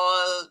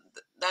netball,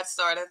 that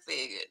sort of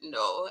thing.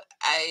 No,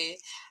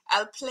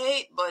 I'll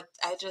play it, but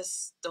I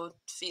just don't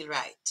feel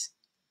right.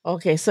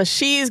 Okay, so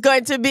she's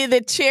going to be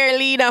the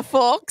cheerleader,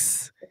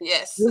 folks.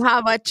 Yes. We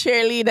have a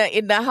cheerleader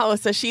in the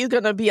house, so she's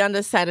gonna be on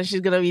the side and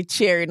she's gonna be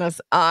cheering us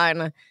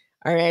on.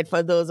 All right,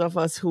 for those of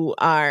us who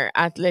are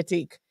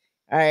athletic.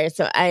 All right,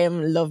 so I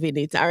am loving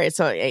it. All right,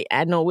 so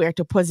I know where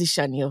to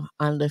position you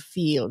on the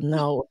field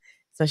now.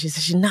 So she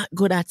says she's not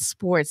good at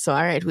sports. So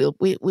all right,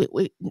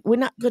 we're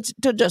not going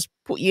to just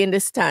put you in the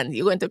stand.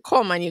 You're going to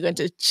come and you're going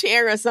to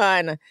cheer us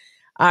on.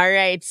 All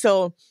right,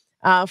 so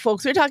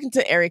folks, we're talking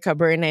to Erica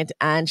Burnett,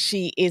 and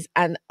she is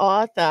an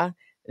author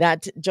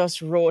that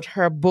just wrote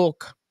her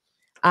book.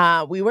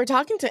 We were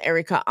talking to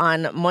Erica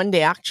on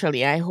Monday,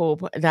 actually. I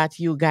hope that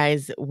you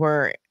guys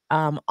were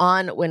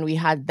on when we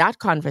had that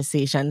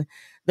conversation.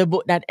 The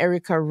book that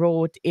Erica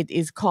wrote, it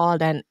is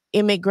called An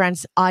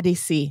Immigrant's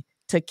Odyssey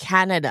to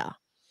Canada.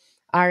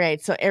 All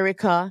right. So,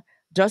 Erica,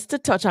 just to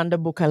touch on the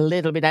book a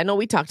little bit, I know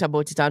we talked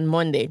about it on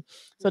Monday.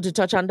 So, to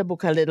touch on the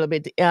book a little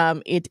bit,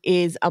 it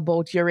is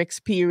about your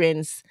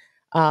experience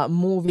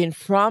moving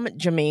from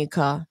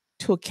Jamaica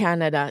to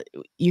Canada.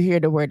 You hear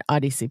the word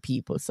Odyssey,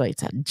 people. So,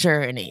 it's a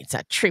journey, it's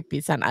a trip,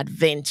 it's an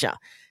adventure.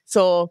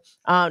 So,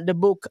 the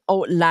book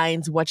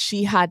outlines what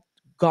she had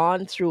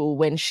gone through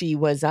when she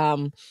was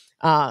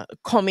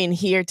coming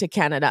here to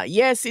Canada.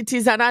 Yes, it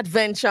is an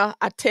adventure.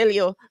 I tell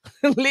you,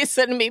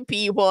 listen, me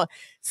people.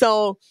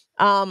 So,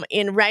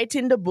 in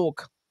writing the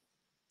book,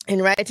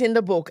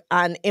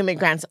 An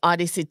Immigrant's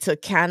Odyssey to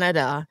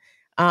Canada,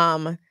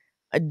 um,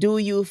 do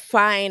you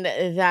find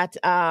that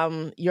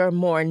you're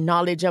more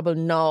knowledgeable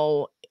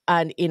now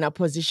and in a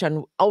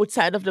position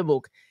outside of the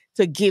book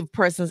to give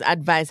persons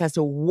advice as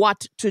to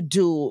what to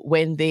do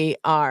when they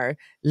are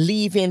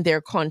leaving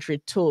their country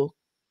to,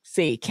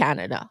 say,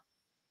 Canada?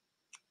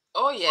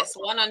 Oh, yes,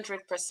 100%.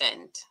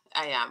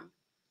 I am.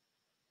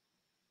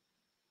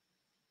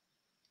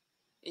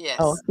 Yes.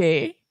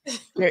 Okay.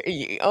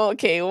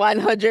 Okay,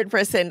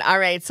 100%. All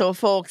right. So,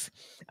 folks,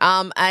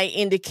 I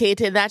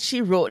indicated that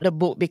she wrote the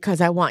book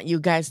because I want you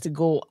guys to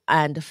go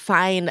and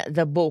find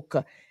the book,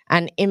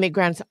 An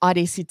Immigrant's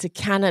Odyssey to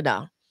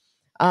Canada.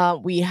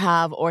 We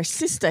have our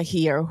sister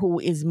here who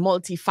is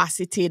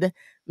multifaceted,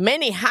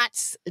 many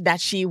hats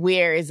that she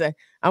wears, and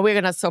we're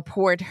going to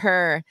support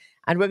her.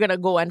 And we're going to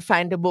go and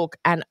find the book,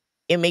 An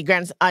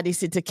Immigrant's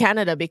Odyssey to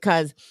Canada,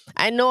 because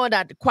I know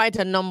that quite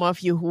a number of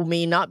you who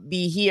may not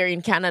be here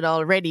in Canada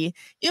already,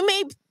 you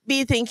may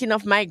be thinking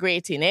of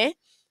migrating, eh?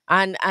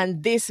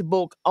 And this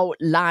book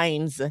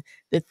outlines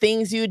the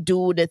things you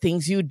do, the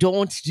things you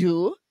don't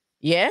do.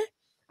 Yeah.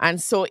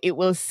 And so it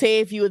will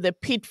save you the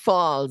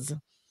pitfalls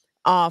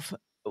of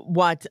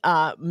what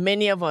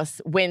many of us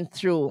went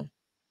through.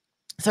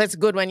 So it's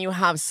good when you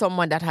have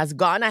someone that has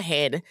gone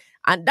ahead.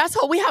 And that's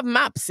how we have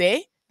maps,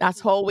 eh?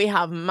 That's how we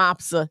have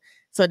maps.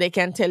 So they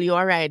can tell you,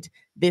 all right,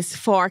 this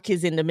fork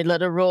is in the middle of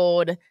the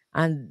road,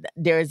 and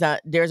there's a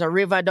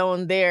river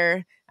down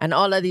there, and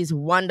all of these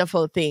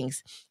wonderful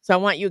things. So I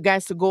want you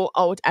guys to go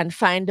out and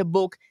find the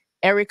book.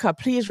 Erica,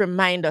 please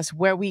remind us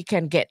where we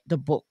can get the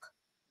book.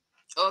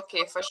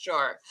 Okay, for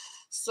sure.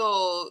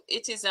 So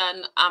it is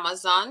on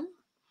Amazon,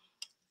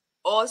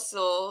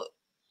 also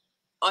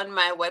on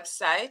my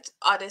website,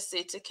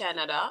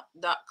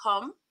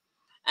 odysseytocanada.com,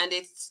 and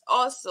it's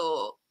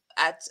also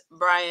at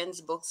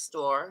Brian's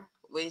bookstore,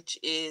 which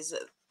is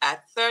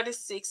at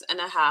 36 and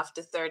a half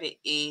to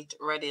 38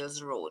 Red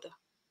Hills Road.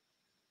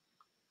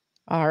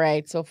 All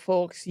right. So,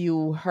 folks,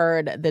 you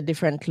heard the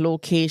different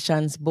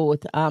locations,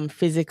 both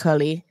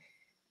physically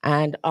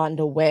and on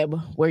the web,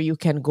 where you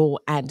can go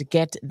and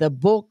get the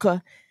book,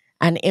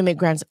 An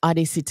Immigrant's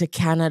Odyssey to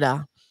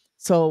Canada.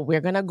 So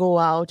we're going to go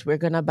out, we're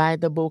going to buy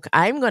the book.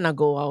 I'm going to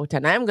go out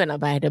and I'm going to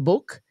buy the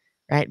book,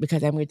 right?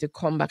 Because I'm going to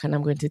come back and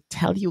I'm going to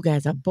tell you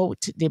guys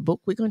about the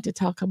book. We're going to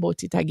talk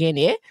about it again,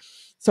 yeah?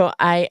 So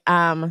I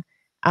am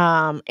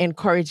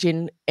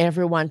encouraging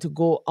everyone to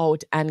go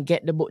out and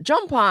get the book.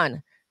 Jump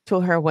on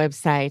to her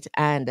website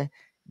and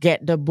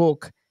get the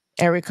book.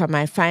 Erica,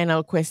 my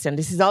final question.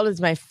 This is always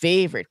my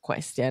favorite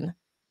question.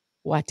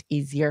 What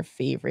is your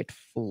favorite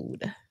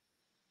food?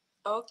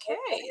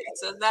 Okay,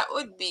 so that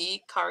would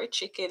be curry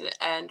chicken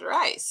and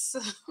rice.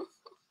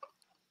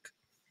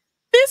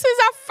 This is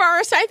a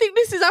first. I think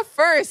this is a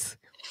first.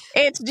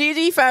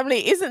 HGG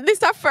family, isn't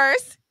this a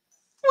first?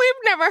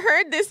 We've never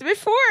heard this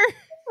before.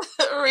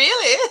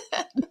 Really?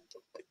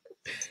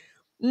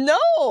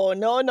 No,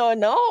 no, no,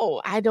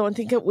 no. I don't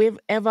think we've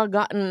ever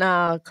gotten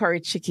curry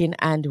chicken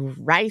and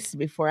rice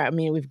before. I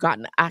mean, we've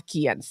gotten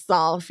ackee and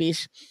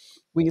saltfish.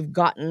 We've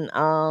gotten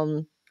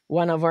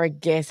one of our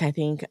guests, I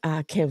think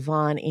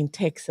Kevon in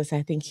Texas.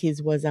 I think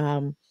his was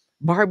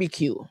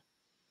barbecue.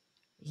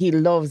 He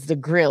loves the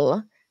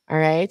grill. All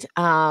right.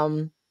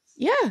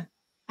 Yeah.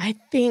 I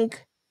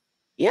think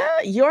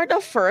yeah, you're the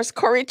first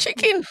curry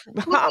chicken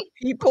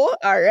people.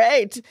 All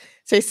right.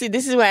 So you see,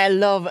 this is why I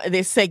love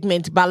this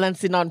segment,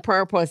 Balancing on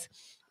Purpose.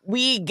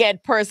 We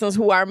get persons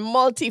who are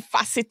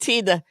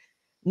multifaceted,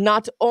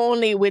 not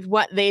only with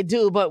what they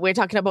do, but we're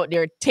talking about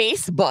their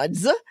taste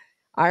buds.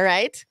 All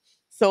right.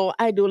 So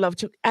I do love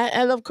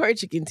I love curry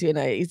chicken too. You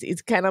know,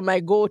 it's kind of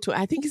my go-to.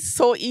 I think it's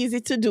so easy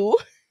to do.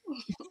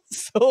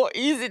 So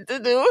easy to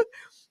do.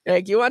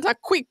 Like you want a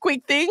quick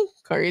thing?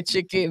 Curry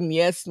chicken,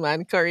 yes,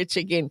 man, curry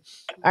chicken.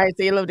 All right,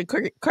 so you love the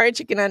curry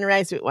chicken and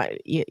rice with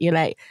what you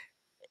like.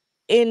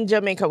 In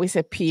Jamaica, we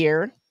say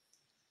pear.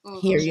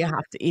 Here you Mm-hmm.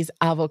 have to use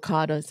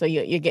avocado, so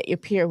you get your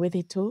pear with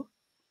it too.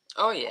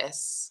 Oh,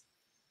 yes.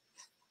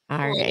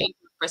 All right.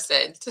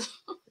 100%.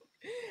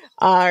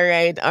 All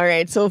right, all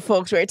right. So,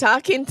 folks, we're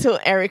talking to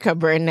Erica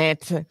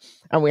Burnett,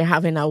 and we're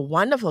having a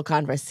wonderful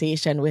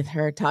conversation with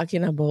her,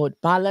 talking about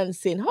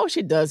balancing how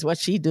she does what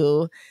she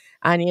do,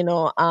 and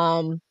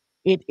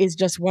it is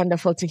just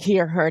wonderful to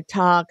hear her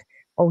talk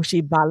how she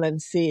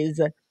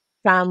balances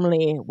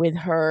family with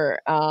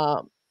her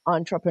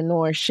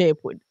entrepreneurship,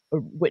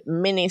 with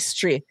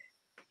ministry,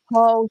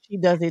 how she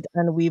does it,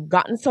 and we've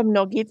gotten some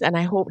nuggets, and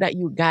I hope that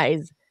you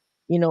guys,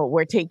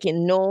 were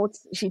taking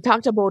notes. She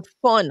talked about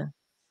fun,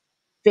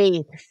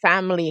 faith,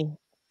 family,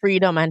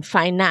 freedom, and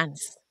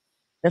finance.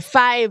 The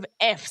five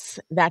F's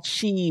that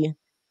she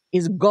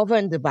is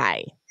governed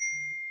by.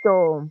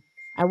 So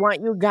I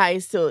want you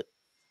guys to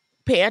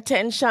pay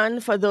attention.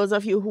 For those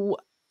of you who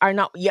are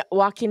not yet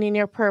walking in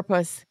your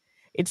purpose,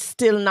 it's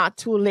still not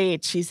too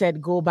late. She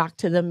said, go back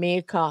to the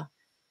maker.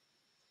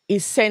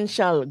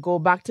 Essential. Go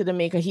back to the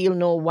maker. He'll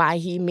know why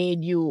he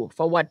made you,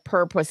 for what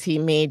purpose he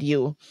made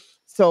you.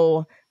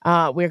 So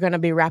we're going to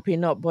be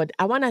wrapping up. But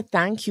I want to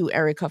thank you,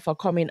 Erica, for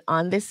coming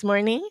on this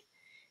morning.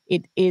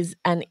 It is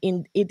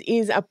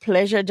a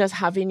pleasure just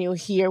having you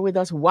here with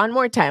us one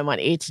more time on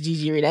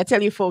HGG Read. I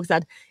tell you folks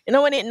that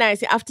when it's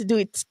nice, you have to do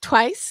it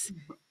twice.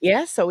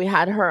 Yeah, so we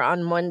had her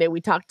on Monday.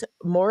 We talked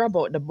more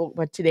about the book,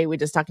 but today we're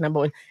just talking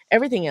about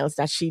everything else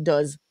that she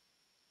does.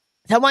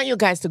 So I want you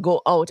guys to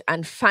go out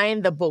and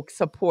find the book,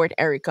 Support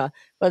Erica.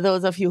 For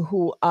those of you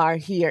who are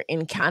here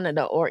in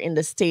Canada or in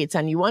the States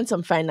and you want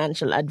some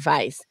financial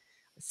advice,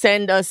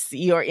 send us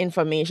your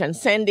information.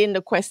 Send in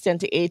the question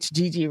to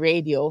HGG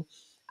Radio,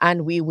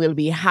 and we will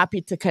be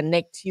happy to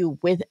connect you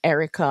with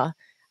Erica.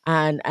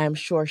 And I'm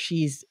sure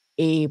she's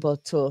able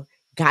to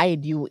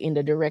guide you in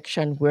the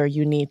direction where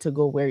you need to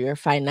go, where your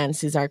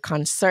finances are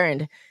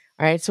concerned.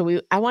 All right.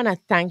 So I want to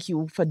thank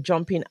you for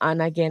jumping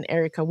on again,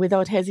 Erica,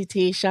 without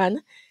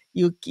hesitation.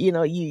 You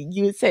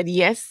said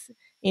yes,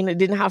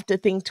 didn't have to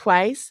think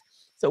twice.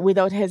 So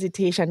without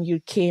hesitation, you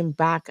came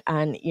back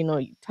and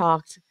you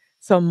talked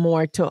some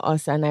more to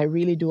us, and I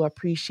really do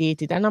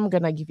appreciate it. And I'm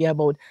gonna give you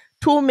about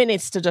 2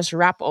 minutes to just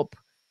wrap up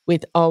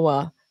with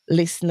our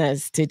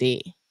listeners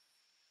today?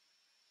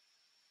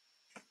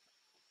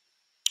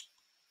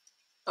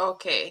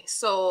 Okay,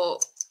 so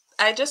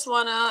I just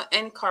want to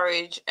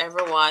encourage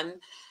everyone,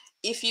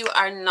 if you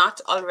are not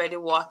already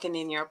walking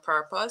in your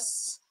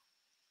purpose,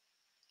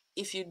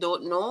 if you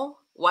don't know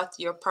what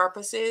your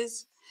purpose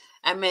is,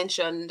 I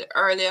mentioned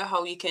earlier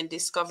how you can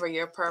discover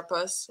your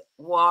purpose,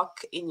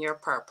 walk in your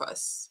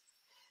purpose.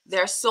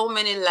 There are so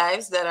many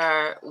lives that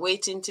are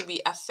waiting to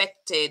be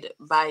affected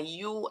by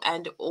you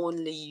and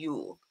only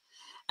you.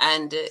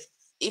 And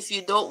if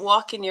you don't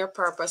walk in your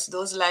purpose,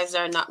 those lives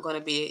are not going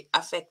to be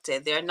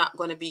affected. They're not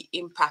going to be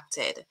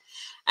impacted.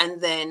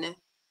 And then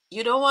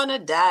you don't want to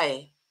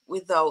die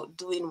without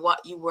doing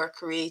what you were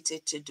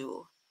created to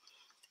do.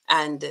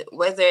 And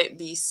whether it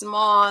be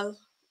small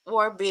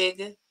or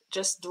big,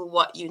 just do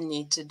what you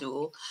need to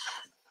do.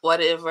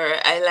 Whatever.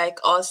 I like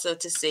also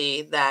to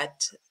say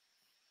that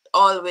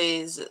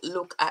always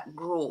look at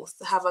growth,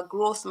 have a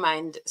growth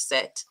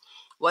mindset.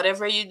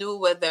 Whatever you do,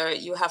 whether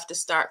you have to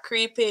start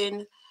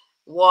creeping,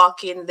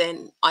 walking,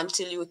 then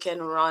until you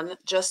can run,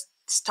 just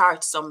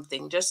start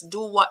something. Just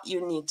do what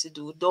you need to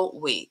do. Don't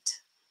wait.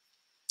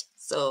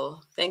 So,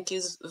 thank you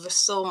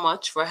so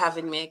much for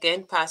having me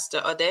again, Pastor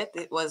Odette.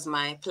 It was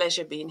my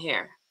pleasure being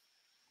here.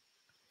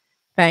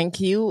 Thank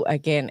you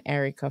again,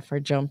 Erica, for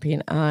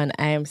jumping on.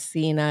 I am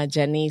seeing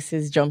Janice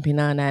is jumping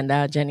on,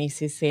 and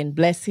Janice is saying,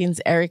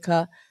 blessings,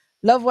 Erica.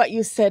 Love what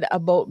you said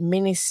about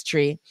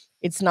ministry.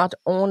 It's not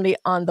only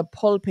on the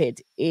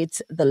pulpit,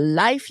 it's the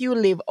life you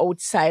live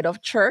outside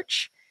of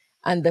church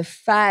and the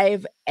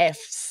 5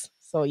 F's.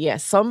 So,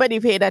 yes, somebody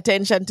paid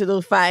attention to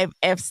the 5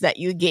 F's that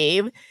you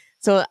gave.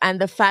 So, and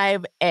the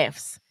 5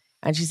 F's.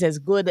 And she says,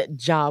 good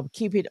job.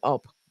 Keep it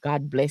up.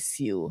 God bless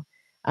you.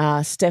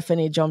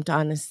 Stephanie jumped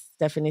on.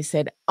 Stephanie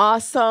said,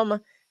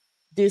 awesome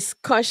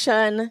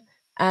discussion.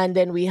 And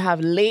then we have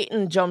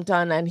Leighton jumped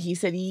on and he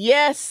said,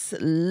 yes,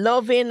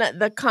 loving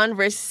the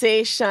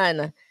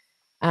conversation.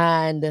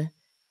 And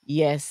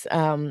yes,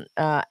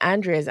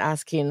 Andrea is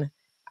asking,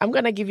 I'm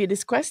going to give you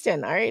this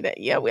question. All right.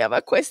 Yeah, we have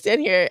a question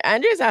here.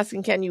 Andrea is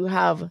asking, can you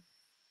have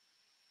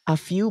a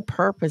few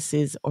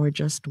purposes or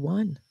just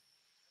one?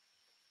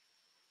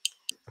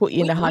 Put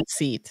you in We, the hot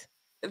seat.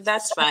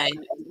 that's fine.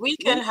 We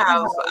can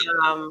have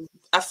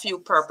a few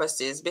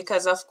purposes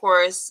because, of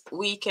course,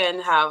 we can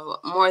have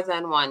more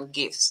than one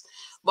gifts.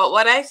 But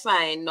what I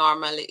find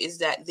normally is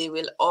that they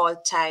will all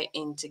tie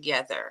in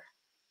together.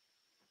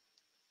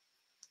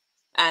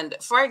 And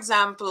for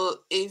example,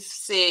 if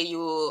say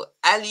you,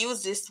 I'll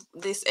use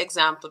this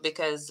example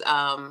because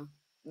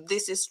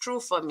this is true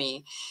for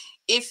me.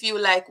 If you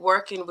like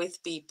working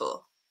with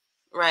people,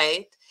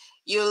 right?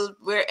 You'll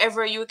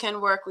wherever you can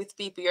work with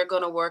people, you're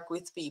gonna work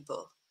with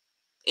people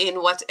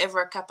in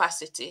whatever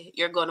capacity.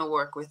 You're gonna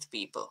work with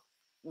people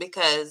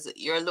because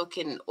you're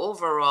looking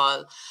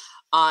overall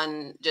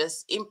on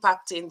just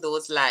impacting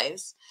those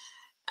lives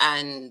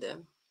and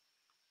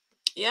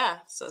yeah,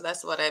 so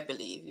that's what I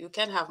believe. You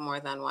can have more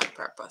than one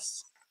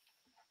purpose.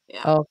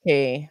 Yeah.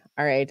 Okay.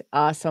 All right.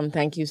 Awesome.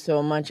 Thank you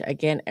so much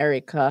again,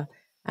 Erica.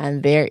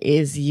 And there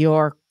is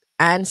your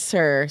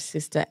answer,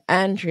 Sister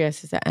Andrea.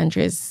 Sister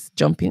Andrea is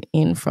jumping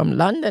in from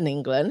London,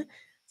 England.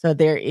 So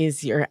there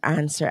is your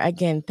answer.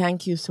 Again,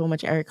 thank you so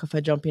much, Erica, for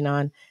jumping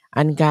on.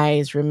 And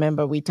guys,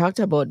 remember, we talked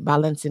about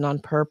balancing on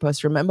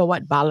purpose. Remember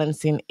what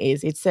balancing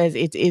is. It says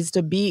it is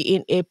to be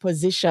in a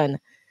position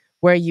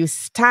where you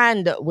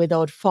stand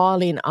without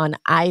falling on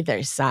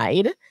either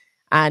side,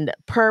 and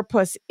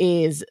purpose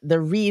is the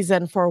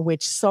reason for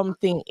which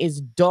something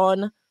is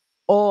done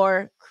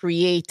or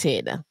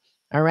created.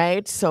 All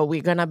right. So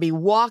we're going to be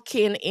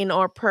walking in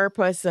our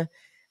purpose. We're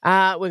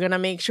going to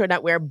make sure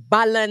that we're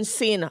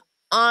balancing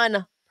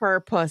on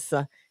purpose.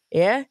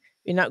 Yeah.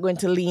 We're not going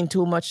to lean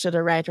too much to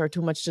the right or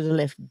too much to the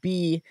left.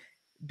 Be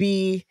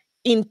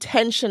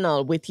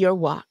intentional with your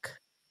walk.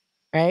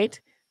 Right.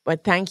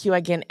 But thank you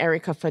again,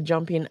 Erica, for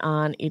jumping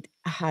on. It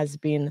has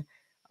been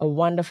a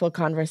wonderful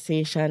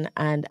conversation,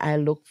 and I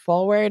look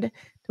forward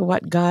to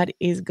what God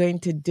is going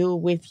to do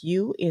with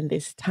you in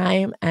this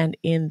time and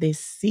in this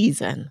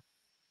season.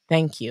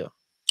 Thank you.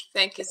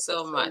 Thank you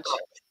so much.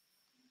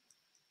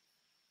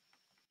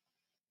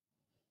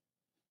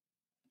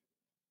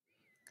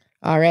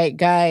 All right,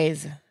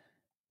 guys.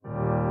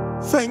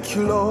 Thank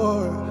you,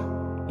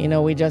 Lord. You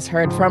know, we just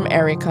heard from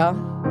Erica,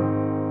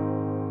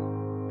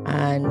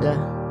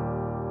 and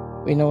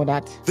we know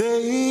that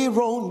They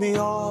wrote me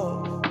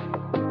off.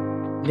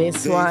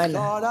 this They one,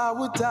 thought I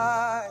would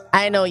die.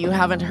 I know you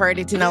haven't heard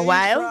it in a They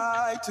while.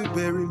 tried to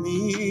bury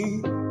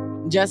me.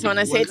 Just want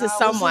to say When to I was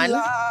someone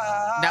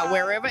alive. that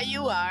wherever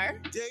you are,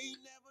 They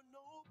never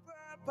know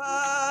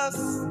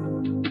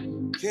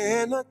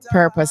purpose.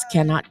 purpose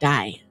cannot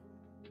die.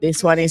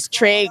 This one is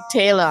Trey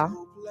Taylor,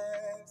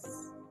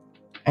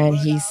 and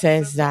he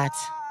says that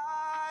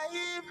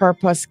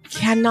purpose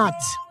cannot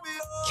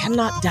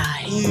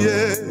die.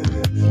 Yeah,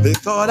 they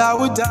thought I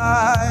would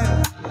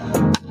die.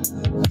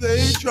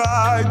 They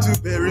tried to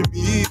bury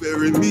me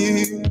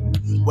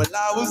when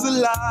I was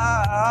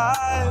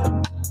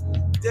alive.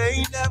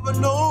 They never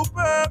know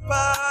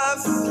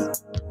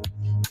purpose.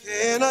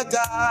 gonna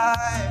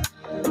die.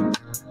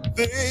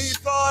 They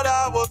thought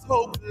I was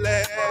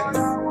hopeless,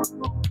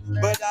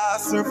 but I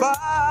survived.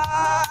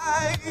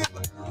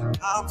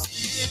 I'm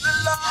still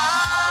alive.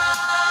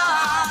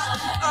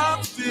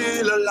 I'm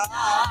still alive.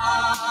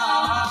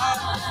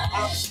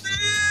 I'm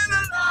still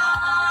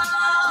alive.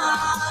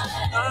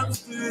 I'm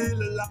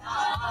still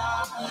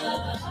alive.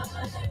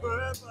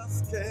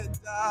 Purpose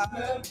can't die.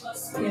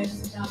 Purpose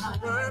can't die.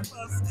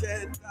 Purpose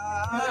can't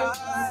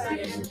die.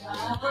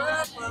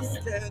 Purpose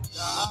can't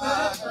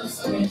die.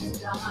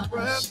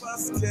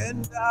 Purpose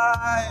can't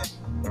die.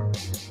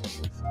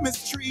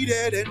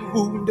 Mistreated and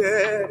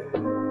wounded,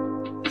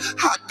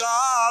 I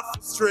got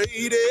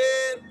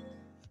frustrated.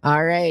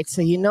 All right,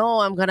 so you know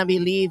I'm going to be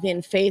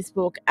leaving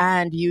Facebook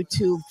and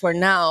YouTube for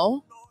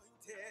now.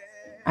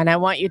 And I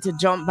want you to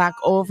jump back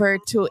over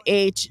to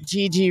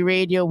HGG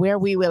Radio, where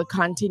we will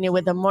continue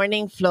with the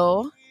morning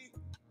flow.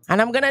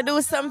 And I'm going to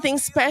do something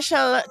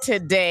special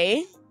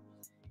today.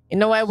 You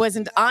know, I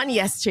wasn't on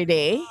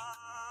yesterday.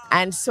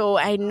 And so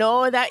I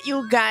know that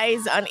you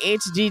guys on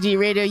HGG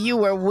Radio, you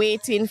were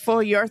waiting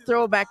for your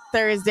Throwback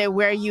Thursday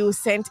where you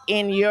sent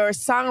in your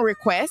song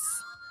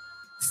requests.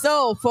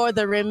 So for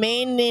the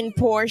remaining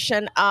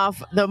portion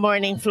of the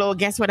morning flow,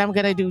 guess what I'm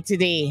going to do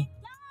today?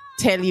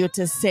 Tell you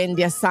to send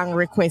your song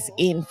request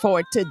in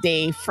for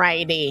today,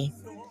 Friday.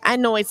 I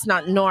know it's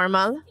not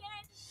normal.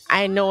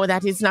 I know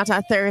that it's not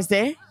a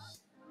Thursday,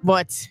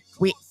 but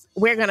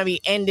we're going to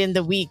be ending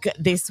the week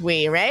this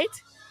way, right?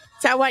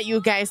 So I want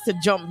you guys to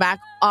jump back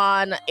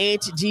on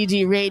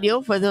HGG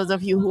Radio. For those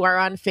of you who are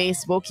on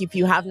Facebook, if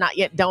you have not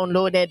yet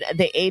downloaded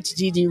the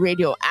HGG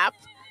Radio app,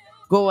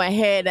 go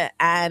ahead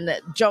and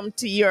jump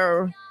to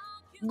your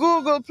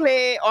Google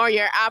Play or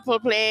your Apple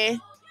Play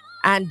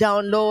and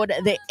download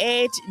the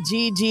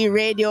HGG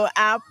Radio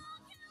app.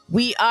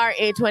 We are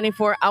a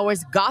 24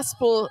 hours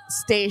gospel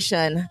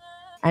station,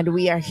 and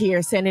we are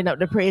here sending up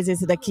the praises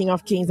to the King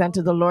of Kings and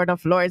to the Lord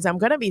of Lords. I'm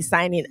going to be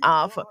signing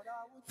off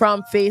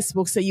from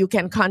Facebook so you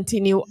can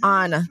continue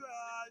on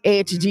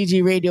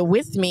HGG Radio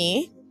with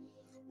me.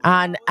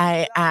 And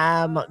I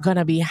am going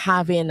to be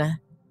having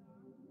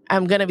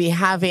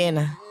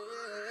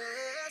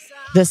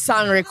the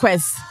song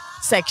request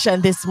section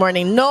this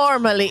morning.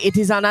 Normally it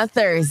is on a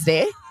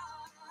Thursday,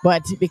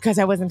 but because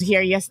I wasn't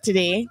here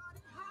yesterday,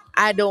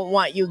 I don't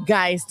want you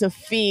guys to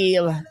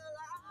feel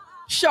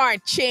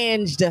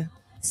shortchanged.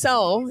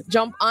 So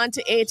jump onto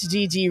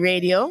HGG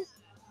Radio.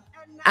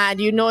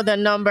 And you know the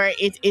number,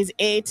 it is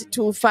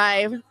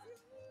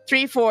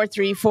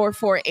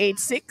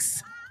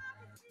 825-343-4486.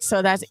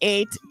 So that's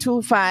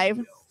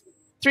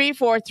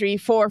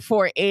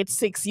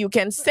 825-343-4486. You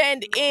can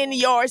send in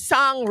your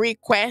song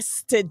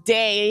request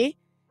today,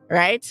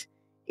 right?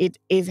 It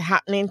is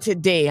happening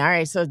today. All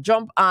right, so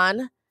jump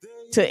on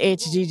to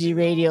HGG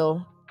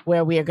Radio,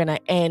 where we are going to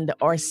end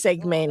our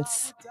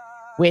segments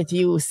with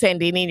you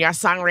sending in your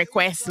song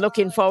requests.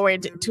 Looking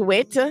forward to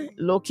it.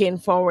 Looking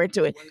forward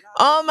to it.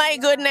 Oh my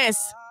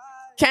goodness.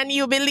 Can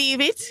you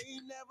believe it?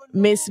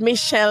 Miss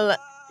Michelle,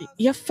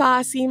 you're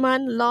fussy,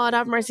 man. Lord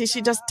have mercy.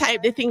 She just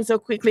typed the thing so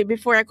quickly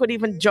before I could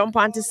even jump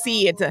on to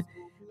see it.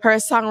 Her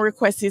song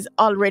request is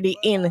already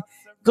in.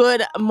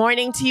 Good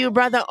morning to you,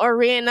 Brother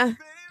Orin.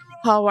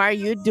 How are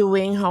you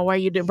doing? How are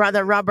you doing?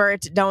 Brother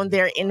Robert down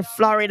there in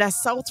Florida,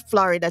 South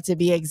Florida to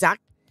be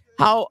exact.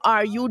 How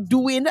are you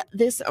doing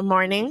this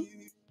morning?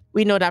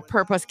 We know that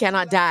purpose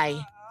cannot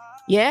die.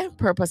 Yeah,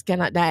 purpose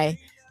cannot die.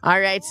 All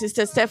right,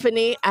 Sister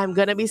Stephanie, I'm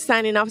going to be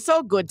signing off.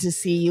 So good to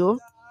see you.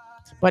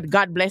 But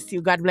God bless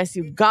you. God bless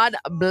you. God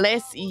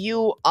bless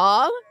you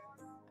all.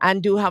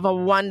 And do have a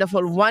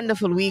wonderful,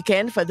 wonderful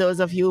weekend. For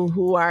those of you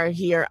who are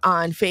here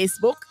on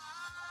Facebook,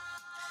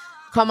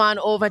 come on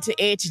over to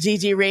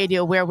HGG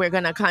Radio, where we're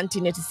going to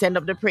continue to send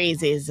up the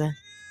praises.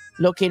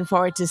 Looking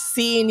forward to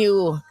seeing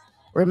you.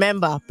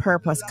 Remember,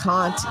 purpose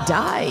can't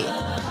die.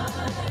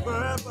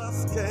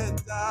 Purpose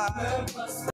can't die.